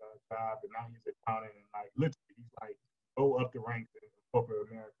job, and now he's accounting, and like literally he's like go up the ranks in corporate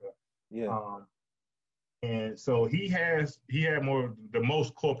America. Yeah. And so he had the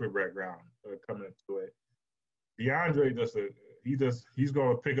most corporate background coming into it. DeAndre he's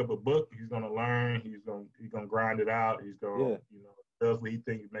gonna pick up a book. He's gonna learn. He's gonna grind it out. He's gonna does what he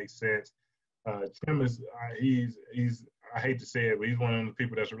thinks makes sense. Tim is he's I hate to say it, but he's one of the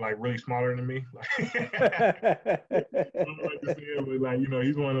people that's like really smarter than me. I don't like to say it, but like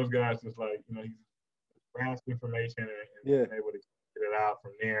he's one of those guys that's like he's grasp information and being able to get it out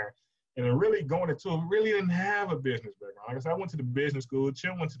from there. And then really going into it, really didn't have a business background. Like I said, I went to the business school.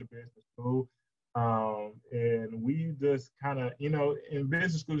 Chim went to the business school. And we just kind of, in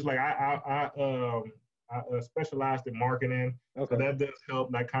business schools, like I specialized in marketing. Okay. So that does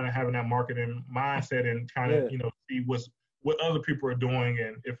help, like kind of having that marketing mindset and kind of, see what other people are doing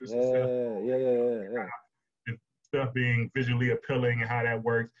and if it's stuff being visually appealing and how that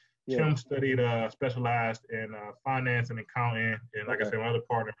works. Tim studied, specialized in finance and accounting, and like I said, my other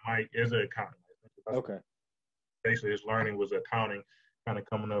partner, Mike, is an accountant. Okay. Basically, his learning was accounting, kind of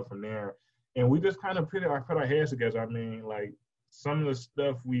coming up from there. And we just kind of put our heads together. I mean, like, some of the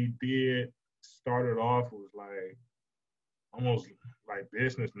stuff we did started off was, like, almost like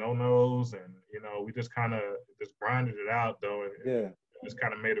business no-nos, and, we just kind of just grinded it out, though, and just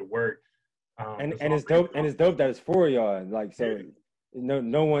kind of made it work. And it's dope that it's for y'all, like, so... Yeah.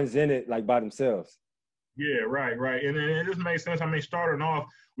 No one's in it like by themselves. Yeah, right. And then it just made sense. I mean, starting off,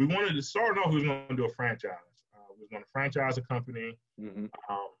 we was going to do a franchise. We was going to franchise a company.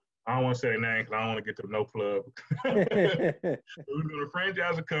 I don't want to say their name because I don't want to get to no plug. We were going to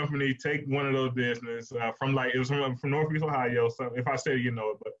franchise a company, take one of those business from Northeast Ohio. So if I say we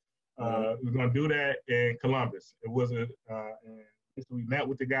were going to do that in Columbus. It was and we met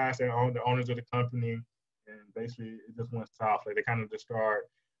with the guys that owned the owners of the company. And basically, it just went south. Like they kind of just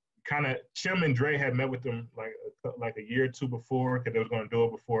Chim and Dre had met with them like a year or two before because they was going to do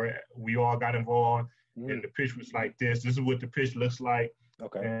it before we all got involved. And the pitch was like this. This is what the pitch looks like.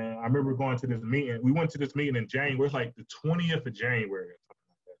 Okay. And I remember going to this meeting. We went to this meeting in January. It was like the 20th of January or something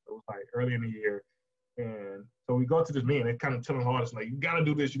like that. So it was like early in the year. And so we go to this meeting. They kind of telling all us like, you got to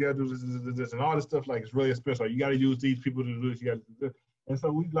do this. You got to do this, and all this stuff. Like it's really expensive. Like, you got to use these people to do this. You got to do this. And so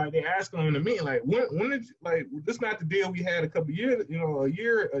we like they asked him in the meeting, like, when did you, like this not the deal we had a couple years, a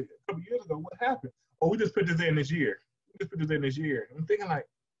couple years ago. What happened? Oh, we just put this in this year. We just put this in this year. I'm thinking like,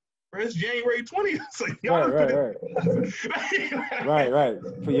 bro, it's January 20th. So y'all right.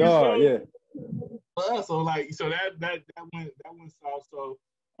 For y'all, yeah. So that went south. So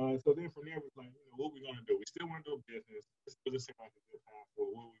then from there was like, what we gonna do? We still want to do business. This doesn't seem like a good time for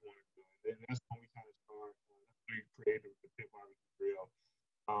what we want to do. And that's when we kind of started. We created the Pit BBQ Grille.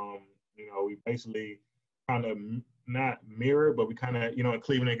 We basically kind of not mirror, but we kind of, in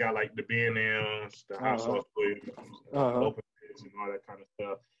Cleveland they got like the B&M's, the hot sauce Williams, open pits and all that kind of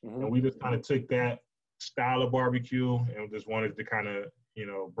stuff. And we just kind of took that style of barbecue and just wanted to kind of,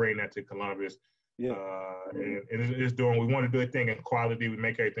 bring that to Columbus. Yeah. And it's doing, we want to do a thing in quality. We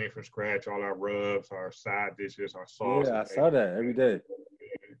make everything from scratch, all our rubs, our side dishes, our sauce. Yeah, I saw that every day.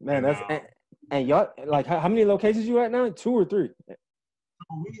 Man, that's, and y'all, like, how many locations you at now? 2 or 3? So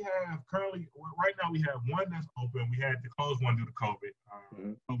we have currently, right now we have one that's open. We had to close one due to COVID.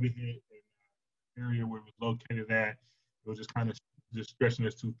 COVID hit in the area where it was located at. It was just kind of just stretching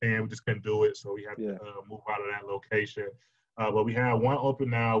us too thin. We just couldn't do it. So we had to move out of that location. But we have one open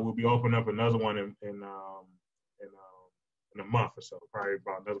now. We'll be opening up another one in a month or so, probably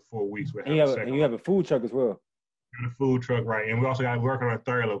about another 4 weeks. And you have a food truck as well. And a food truck, right? And we also got to work on a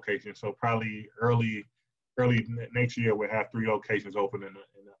 3rd location. So probably early next year we'll have 3 locations open in the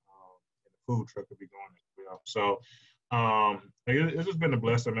food truck will be going as well. So it's just been a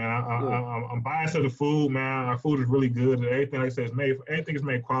blessing, man. I'm biased to the food, man. Our food is really good. Everything, like I said, everything is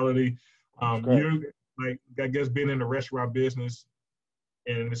made quality. You're like, I guess, being in the restaurant business,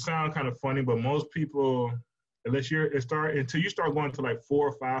 and it sounds kind of funny, but most people, until you start going to like 4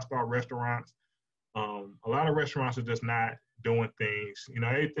 or 5-star restaurants, a lot of restaurants are just not doing things.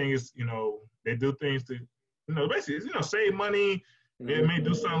 Everything is, they do things to, basically, save money. They may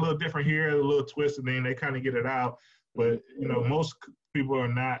do something a little different here, a little twist, and then they kind of get it out. But, most people are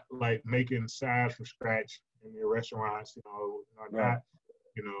not like making sides from scratch in their restaurants, not,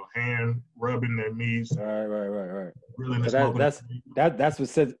 hand rubbing their meats. Right. Really so that's what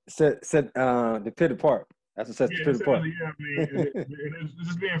set the pit apart. That's what sets the pit apart. Yeah, I mean, it's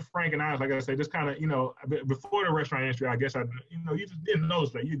just being frank and honest. Like I say, just kind of, before the restaurant industry, I guess you just didn't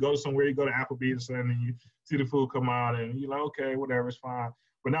notice that. You go somewhere, you go to Applebee's or something, and you see the food come out, and you're like, okay, whatever, it's fine.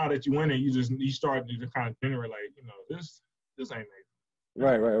 But now that you win it, you start to kind of generate like, this ain't amazing.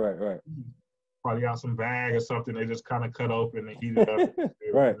 Right. Probably out some bag or something. They just kind of cut open and heat it up.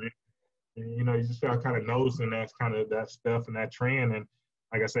 Right. And, you just start kind of noticing that kind of that stuff and that trend. And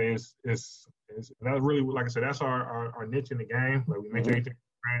like I say, it's that's really, like I said, that's our niche in the game. Like we make everything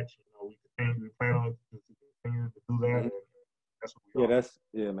from scratch. We plan on to continue to do that. And that's what we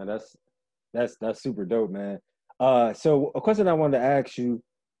are. That's super dope, man. So a question I wanted to ask you,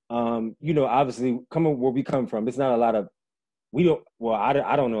 obviously coming where we come from, it's not a lot of, I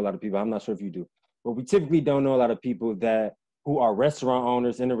don't know a lot of people. I'm not sure if you do, but we typically don't know a lot of people who are restaurant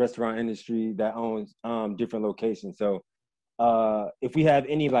owners in the restaurant industry that owns different locations. So if we have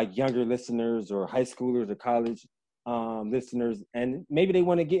any like younger listeners or high schoolers or college listeners, and maybe they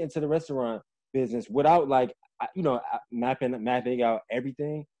want to get into the restaurant business without like, mapping out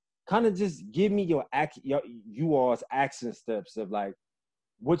everything, kind of just give me you all's action steps of like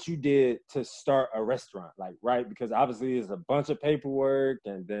what you did to start a restaurant, like, right? Because obviously there's a bunch of paperwork,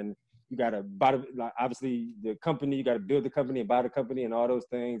 and then you got to buy obviously the company, you got to build the company and buy the company and all those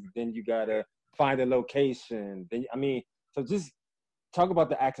things. Then you got to find a location. So just talk about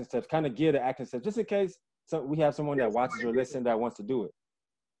the action steps, kind of give the action steps, just in case we have someone that watches or listens that wants to do it.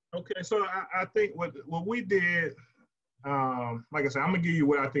 Okay, so I think what we did, like I said, I'm gonna give you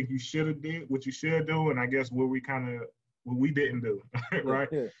what I think you should have did, what you should do, and I guess what we didn't do, right?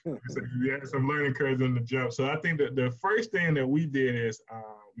 Yeah. So we had some learning curves in the jump. So I think that the first thing that we did is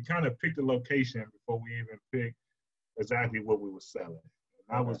we kind of picked a location before we even picked exactly what we were selling.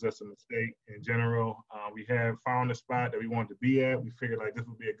 And that was just a mistake in general. We had found a spot that we wanted to be at. We figured like this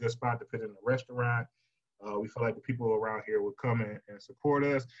would be a good spot to put in a restaurant. We felt like the people around here would come and support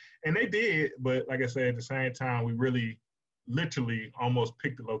us. And they did, but like I said, at the same time, we really literally almost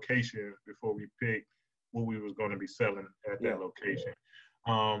picked the location before we picked what we was going to be selling at that location.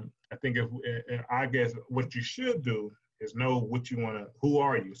 I think I guess what you should do is know what you want to, who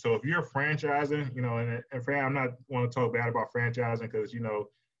are you? So if you're franchising, and I'm not want to talk bad about franchising because,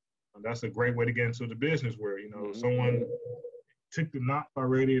 that's a great way to get into the business where, someone took the knock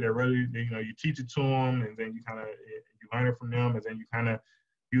already, they're ready, you teach it to them, and then you learn it from them, and then you kind of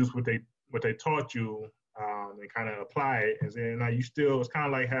use what they taught you and kind of apply it. And then now it's kind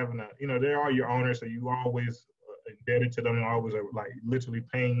of like having there are your owners, so you always indebted to them, always like literally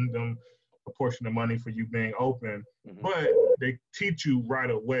paying them a portion of money for you being open. But they teach you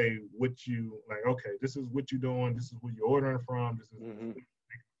right away what you like. Okay, this is what you're doing. This is what you're ordering from. This is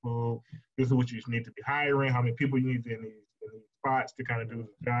food. This is what you need to be hiring. How many people you need in these spots to kind of do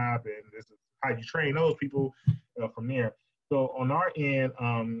the job, and this is how you train those people from there. So on our end,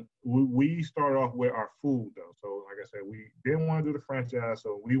 we started off with our food though. So like I said, we didn't want to do the franchise,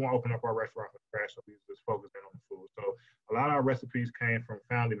 so we want to open up our restaurant from scratch. So we just focused in on the food. So a lot of our recipes came from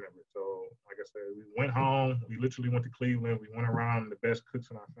family members. So like I said, we went home. We literally went to Cleveland. We went around the best cooks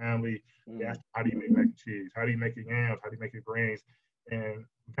in our family. We asked, how do you make mac and cheese? How do you make your yams? How do you make your greens? And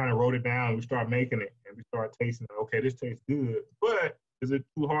we kind of wrote it down. We started making it, and we started tasting it. Okay, this tastes good, but is it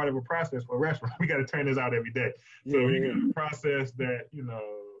too hard of a process for a restaurant? We got to turn this out every day. So you get a process that,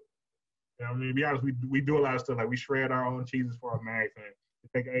 I mean, to be honest, we do a lot of stuff. Like we shred our own cheeses for our macs, and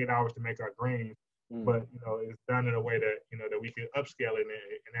it takes 8 hours to make our greens. But, it's done in a way that, that we can upscale it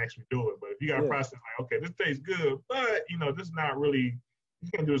and actually do it. But if you got a process like, okay, this tastes good, but, this is not really,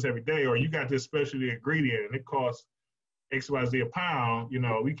 you can't do this every day, or you got this specialty ingredient and it costs XYZ a pound,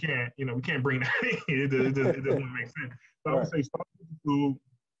 we can't bring that in. It doesn't make sense. So I would say start with the food,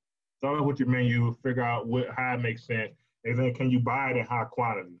 start with your menu, figure out how it makes sense, and then can you buy it in high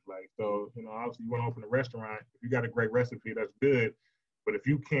quantity? Like, so, obviously you want to open a restaurant. If you got a great recipe, that's good. But if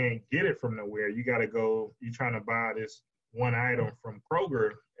you can't get it from nowhere, you got to go, you're trying to buy this one item from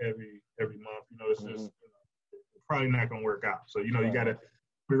Kroger every month, it's just probably not going to work out. So, you got to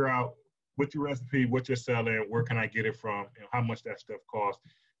figure out what's your recipe, what you're selling, where can I get it from, how much that stuff costs.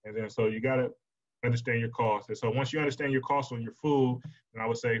 And then, so you got to understand your costs. And so once you understand your costs on your food, then I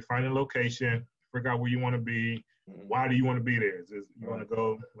would say find a location, figure out where you want to be. Why do you want to be there? Is you want to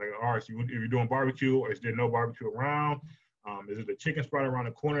go, like, all right, so if you're doing barbecue, or is there no barbecue around? Is it a chicken spot around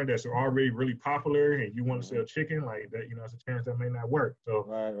the corner that's already really popular and you want to sell chicken? Like that, it's a chance that may not work. So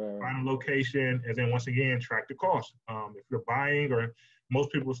find a location, and then once again, track the cost. If you're buying, or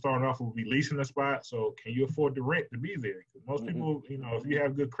most people starting off will be leasing a spot, so can you afford the rent to be there? Because most people, if you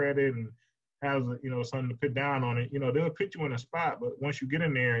have good credit and have, something to put down on it, they'll put you in a spot. But once you get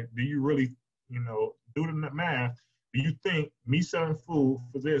in there, do you really, do the math? Do you think me selling food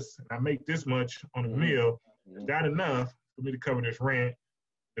for this, and I make this much on a meal, is that enough for me to cover this rent,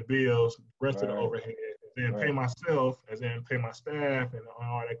 the bills, the rest of the overhead, and then pay myself, and then pay my staff, and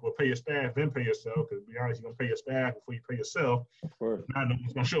all that? Well, pay your staff, then pay yourself, because to be honest, you're going to pay your staff before you pay yourself. Of course. Not no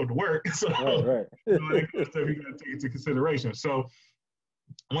one's going to show up to work. So, that kind of stuff you got to take into consideration. So,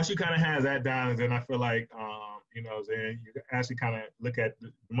 once you kind of have that down, then I feel like, then you actually kind of look at the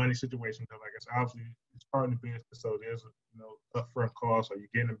money situation. Because, like I said, obviously, you're starting a business, so there's, upfront costs. Are you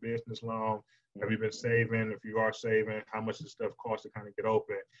getting a business loan? Have you been saving? If you are saving, how much does stuff cost to kind of get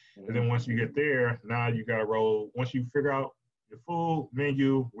open? And then once you get there, now you got to roll. Once you figure out your food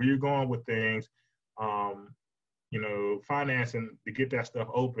menu, where you're going with things, financing to get that stuff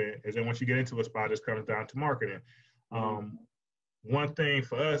open. And then once you get into a spot, it comes down to marketing. One thing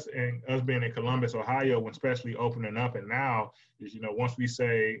for us, and us being in Columbus, Ohio, when especially opening up and now, is, once we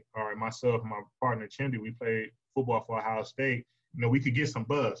say, all right, myself and my partner, Chindi, we played football for Ohio State, we could get some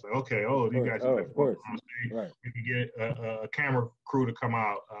buzz. Like, okay, you guys are like football. Right. We could get a camera crew to come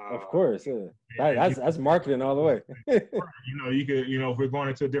out. Of course, that's marketing all the way. You could, if we're going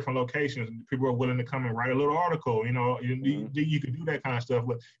into different locations, people are willing to come and write a little article. You could do that kind of stuff.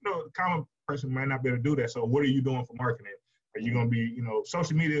 But, the common person might not be able to do that. So what are you doing for marketing? Are you going to be,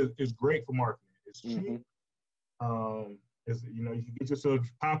 social media is great for marketing. It's cheap. You can get yourself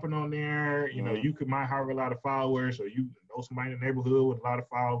popping on there. You might hire a lot of followers, or you know somebody in the neighborhood with a lot of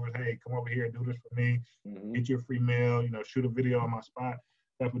followers. Hey, come over here and do this for me. Get you a free meal. Shoot a video on my spot,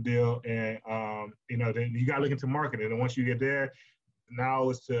 type of deal. And then you got to look into marketing. And once you get there, now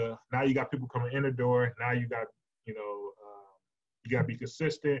you got people coming in the door. Now you got you got to be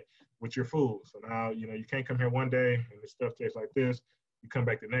consistent with your food. So now you can't come here one day and the stuff tastes like this. You come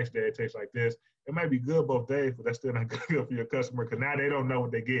back the next day, it tastes like this. It might be good both days, but that's still not good for your customer, because now they don't know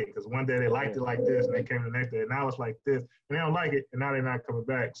what they get. Because one day they liked it like this, and they came the next day, and now it's like this, and they don't like it, and now they're not coming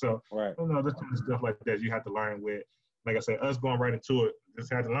back. So, this kind of stuff like that you have to learn with. Like I said, us going right into it,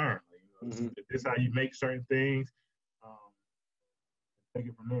 just had to learn. This is how you make certain things. Take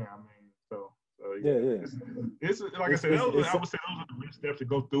it from there. I mean, It's like I said, I would say those are the real steps to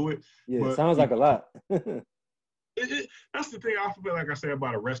go through it. Yeah, it sounds like a lot. That's the thing I feel like I say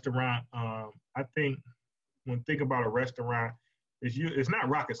about a restaurant. I think when think about a restaurant, it's not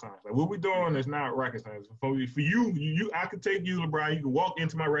rocket science. Like what we're doing is not rocket science. For you, I could take you, LeBron. You can walk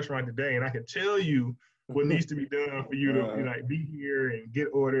into my restaurant today, and I can tell you what needs to be done for you to be here and get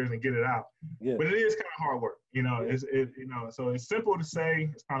orders and get it out. Yeah. But it is kind of hard work, so it's simple to say,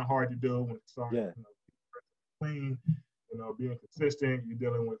 it's kind of hard to do when it's clean, being consistent. You're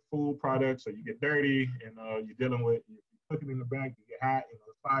dealing with food products, so you get dirty, and you're dealing with you're cooking in the back, you get hot,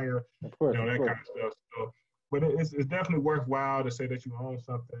 fire, of course, that kind of stuff. So, but it's definitely worthwhile to say that you own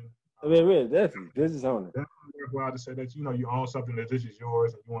something. I mean, really, definitely business owner. Definitely worthwhile to say that you own something, that this is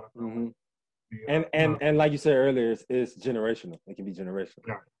yours and you want to. And like you said earlier, it's generational. It can be generational,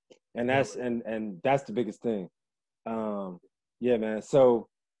 right. And that's and that's the biggest thing. Yeah, man. So,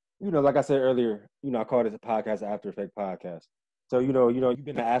 like I said earlier, I call this a podcast, After Effect podcast. So, you've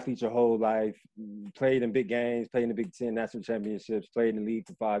been an athlete your whole life, played in big games, played in the Big Ten national championships, played in the league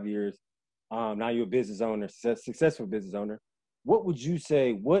for 5 years. Now you're a business owner, successful business owner. What would you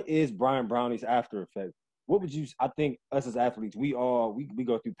say? What is Bryant Browning's after effect? What would you? I think us as athletes, we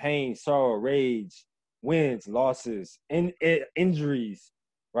go through pain, sorrow, rage, wins, losses, injuries,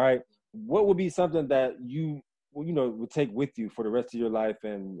 right? What would be something that you would take with you for the rest of your life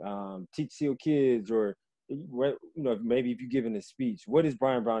and teach your kids, or maybe if you're giving a speech? What is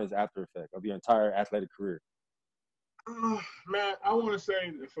Bryant Browning's after effect of your entire athletic career? Man, I want to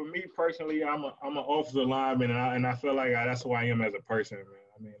say, for me personally, I'm an offensive lineman, and I feel like that's who I am as a person, man.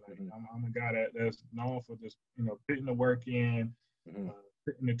 I mean, like I'm a guy that's known for just putting the work in,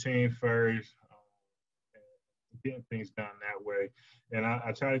 putting the team first, and getting things done that way. And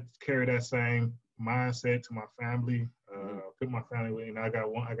I try to carry that same mindset to my family. Put my family with. I got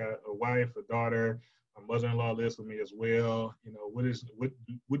a wife, a daughter, my mother-in-law lives with me as well. What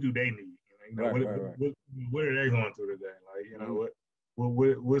do they need? What are they going through today? Like,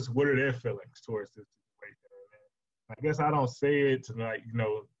 what are their feelings towards this situation? And I guess I don't say it to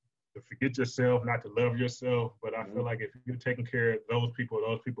to forget yourself, not to love yourself, but I feel like if you're taking care of those people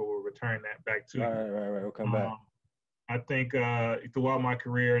will return that back to you. Right. We'll come back. I think throughout my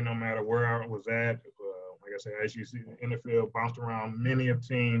career, no matter where I was at, like I said, as you see, in the NFL, bounced around many of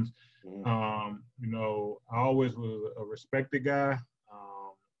teams. I always was a respected guy.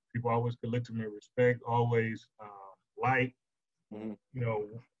 People always could look to me with respect, always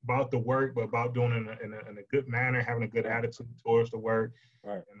about the work, but about doing it in a good manner, having a good attitude towards the work.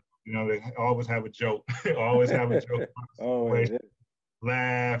 Right. And, they always have a joke. Always have a joke. Always.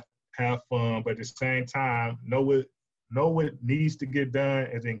 Laugh, have fun, but at the same time, know what needs to get done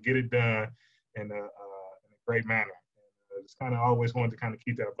and then get it done in a great manner. And, just kind of always wanted to kind of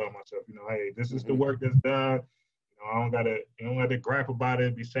keep that above myself. Hey, this is the work that's done. I don't gotta gripe about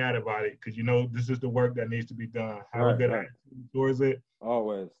it, be sad about it, because this is the work that needs to be done. Have a good attitude towards it.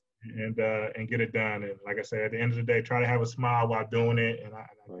 Always. And get it done. And like I said, at the end of the day, try to have a smile while doing it, and I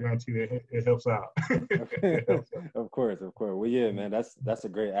guarantee that it helps out. It helps out. Of course. Well, yeah, man, that's a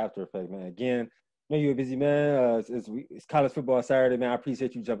great after effect, man. Again, I know you're a busy man. It's college football Saturday, man. I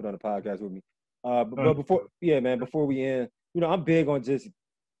appreciate you jumping on the podcast with me. But before we end, I'm big on just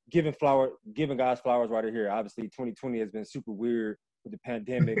giving guys flowers right here. Obviously, 2020 has been super weird with the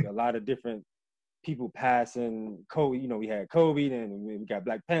pandemic. A lot of different people passing. Kobe, we had Kobe, and we got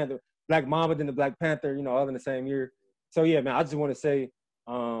Black Mamba, then the Black Panther, all in the same year. So yeah, man, I just want to say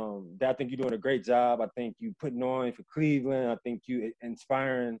that I think you're doing a great job. I think you putting on for Cleveland. I think you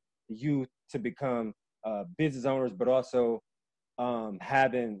inspiring the youth to become business owners, but also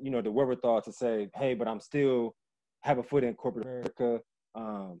having the wherewithal to say, hey, but I'm still have a foot in corporate America.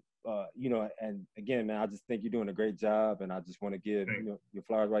 And again, man, I just think you're doing a great job, and I just want to give your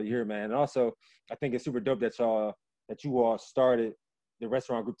flowers right here, man. And also, I think it's super dope that you all started the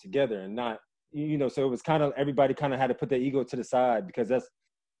restaurant group together, and not, so it was kind of, everybody kind of had to put their ego to the side, because that's,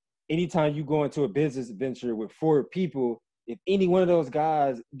 anytime you go into a business venture with 4 people, if any one of those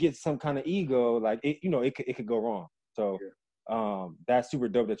guys gets some kind of ego, like it could go wrong. So that's super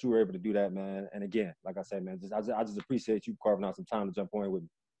dope that you were able to do that, man. And again, like I said, man, I just appreciate you carving out some time to jump on with me.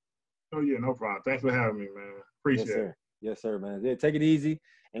 Oh yeah, no problem. Thanks for having me, man. Appreciate it. Yes, sir, man. Yeah, take it easy,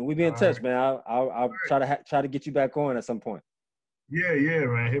 and we'll be in touch, man. I'll try to get you back on at some point. Yeah,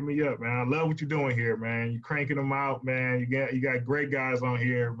 man. Hit me up, man. I love what you're doing here, man. You're cranking them out, man. You got great guys on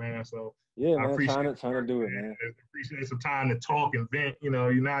here, man. So yeah, man. I appreciate trying to do it, man. I appreciate some time to talk and vent. Now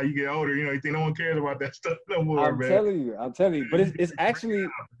you get older, you think no one cares about that stuff no more, I'm telling you. But it's actually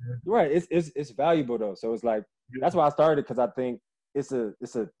right. It's valuable though. So it's like that's why I started, because I think it's a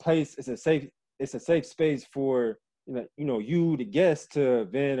place, it's a safe space for you, the guest, to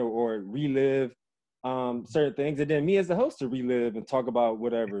vent or relive certain things, and then me as the host to relive and talk about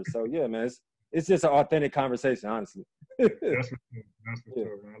whatever. So yeah, man, it's just an authentic conversation, honestly. That's for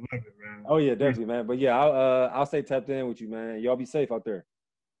sure, man. I love it, man. Oh yeah, definitely, man. But yeah, I'll stay tapped in with you, man. Y'all be safe out there.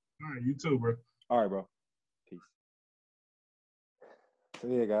 All right, you too, bro. All right, bro. Peace. So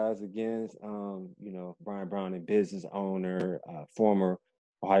yeah, guys, again, Bryant Browning, business owner, former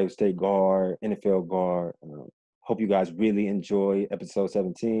Ohio State guard, NFL guard. Hope you guys really enjoy episode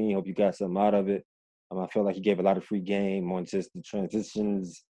 17. Hope you got something out of it. I feel like he gave a lot of free game on just the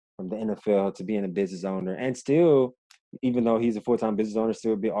transitions from the NFL to being a business owner, and still, even though he's a full-time business owner,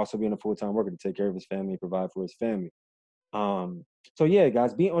 still also being a full-time worker to take care of his family and provide for his family. So yeah,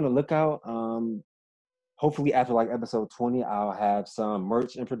 guys, be on the lookout. Hopefully after like episode 20, I'll have some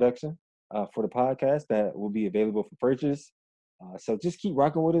merch in production for the podcast that will be available for purchase. So just keep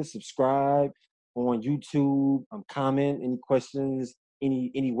rocking with us. Subscribe on YouTube. Comment any questions,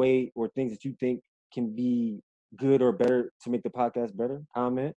 any way or things that you think can be good or better to make the podcast better.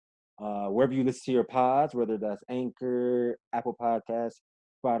 Comment wherever you listen to your pods, whether that's Anchor, Apple Podcasts,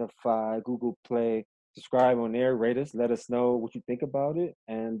 Spotify, Google Play. Subscribe on there. Rate us. Let us know what you think about it.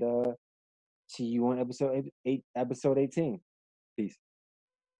 And see you on episode 18. Peace.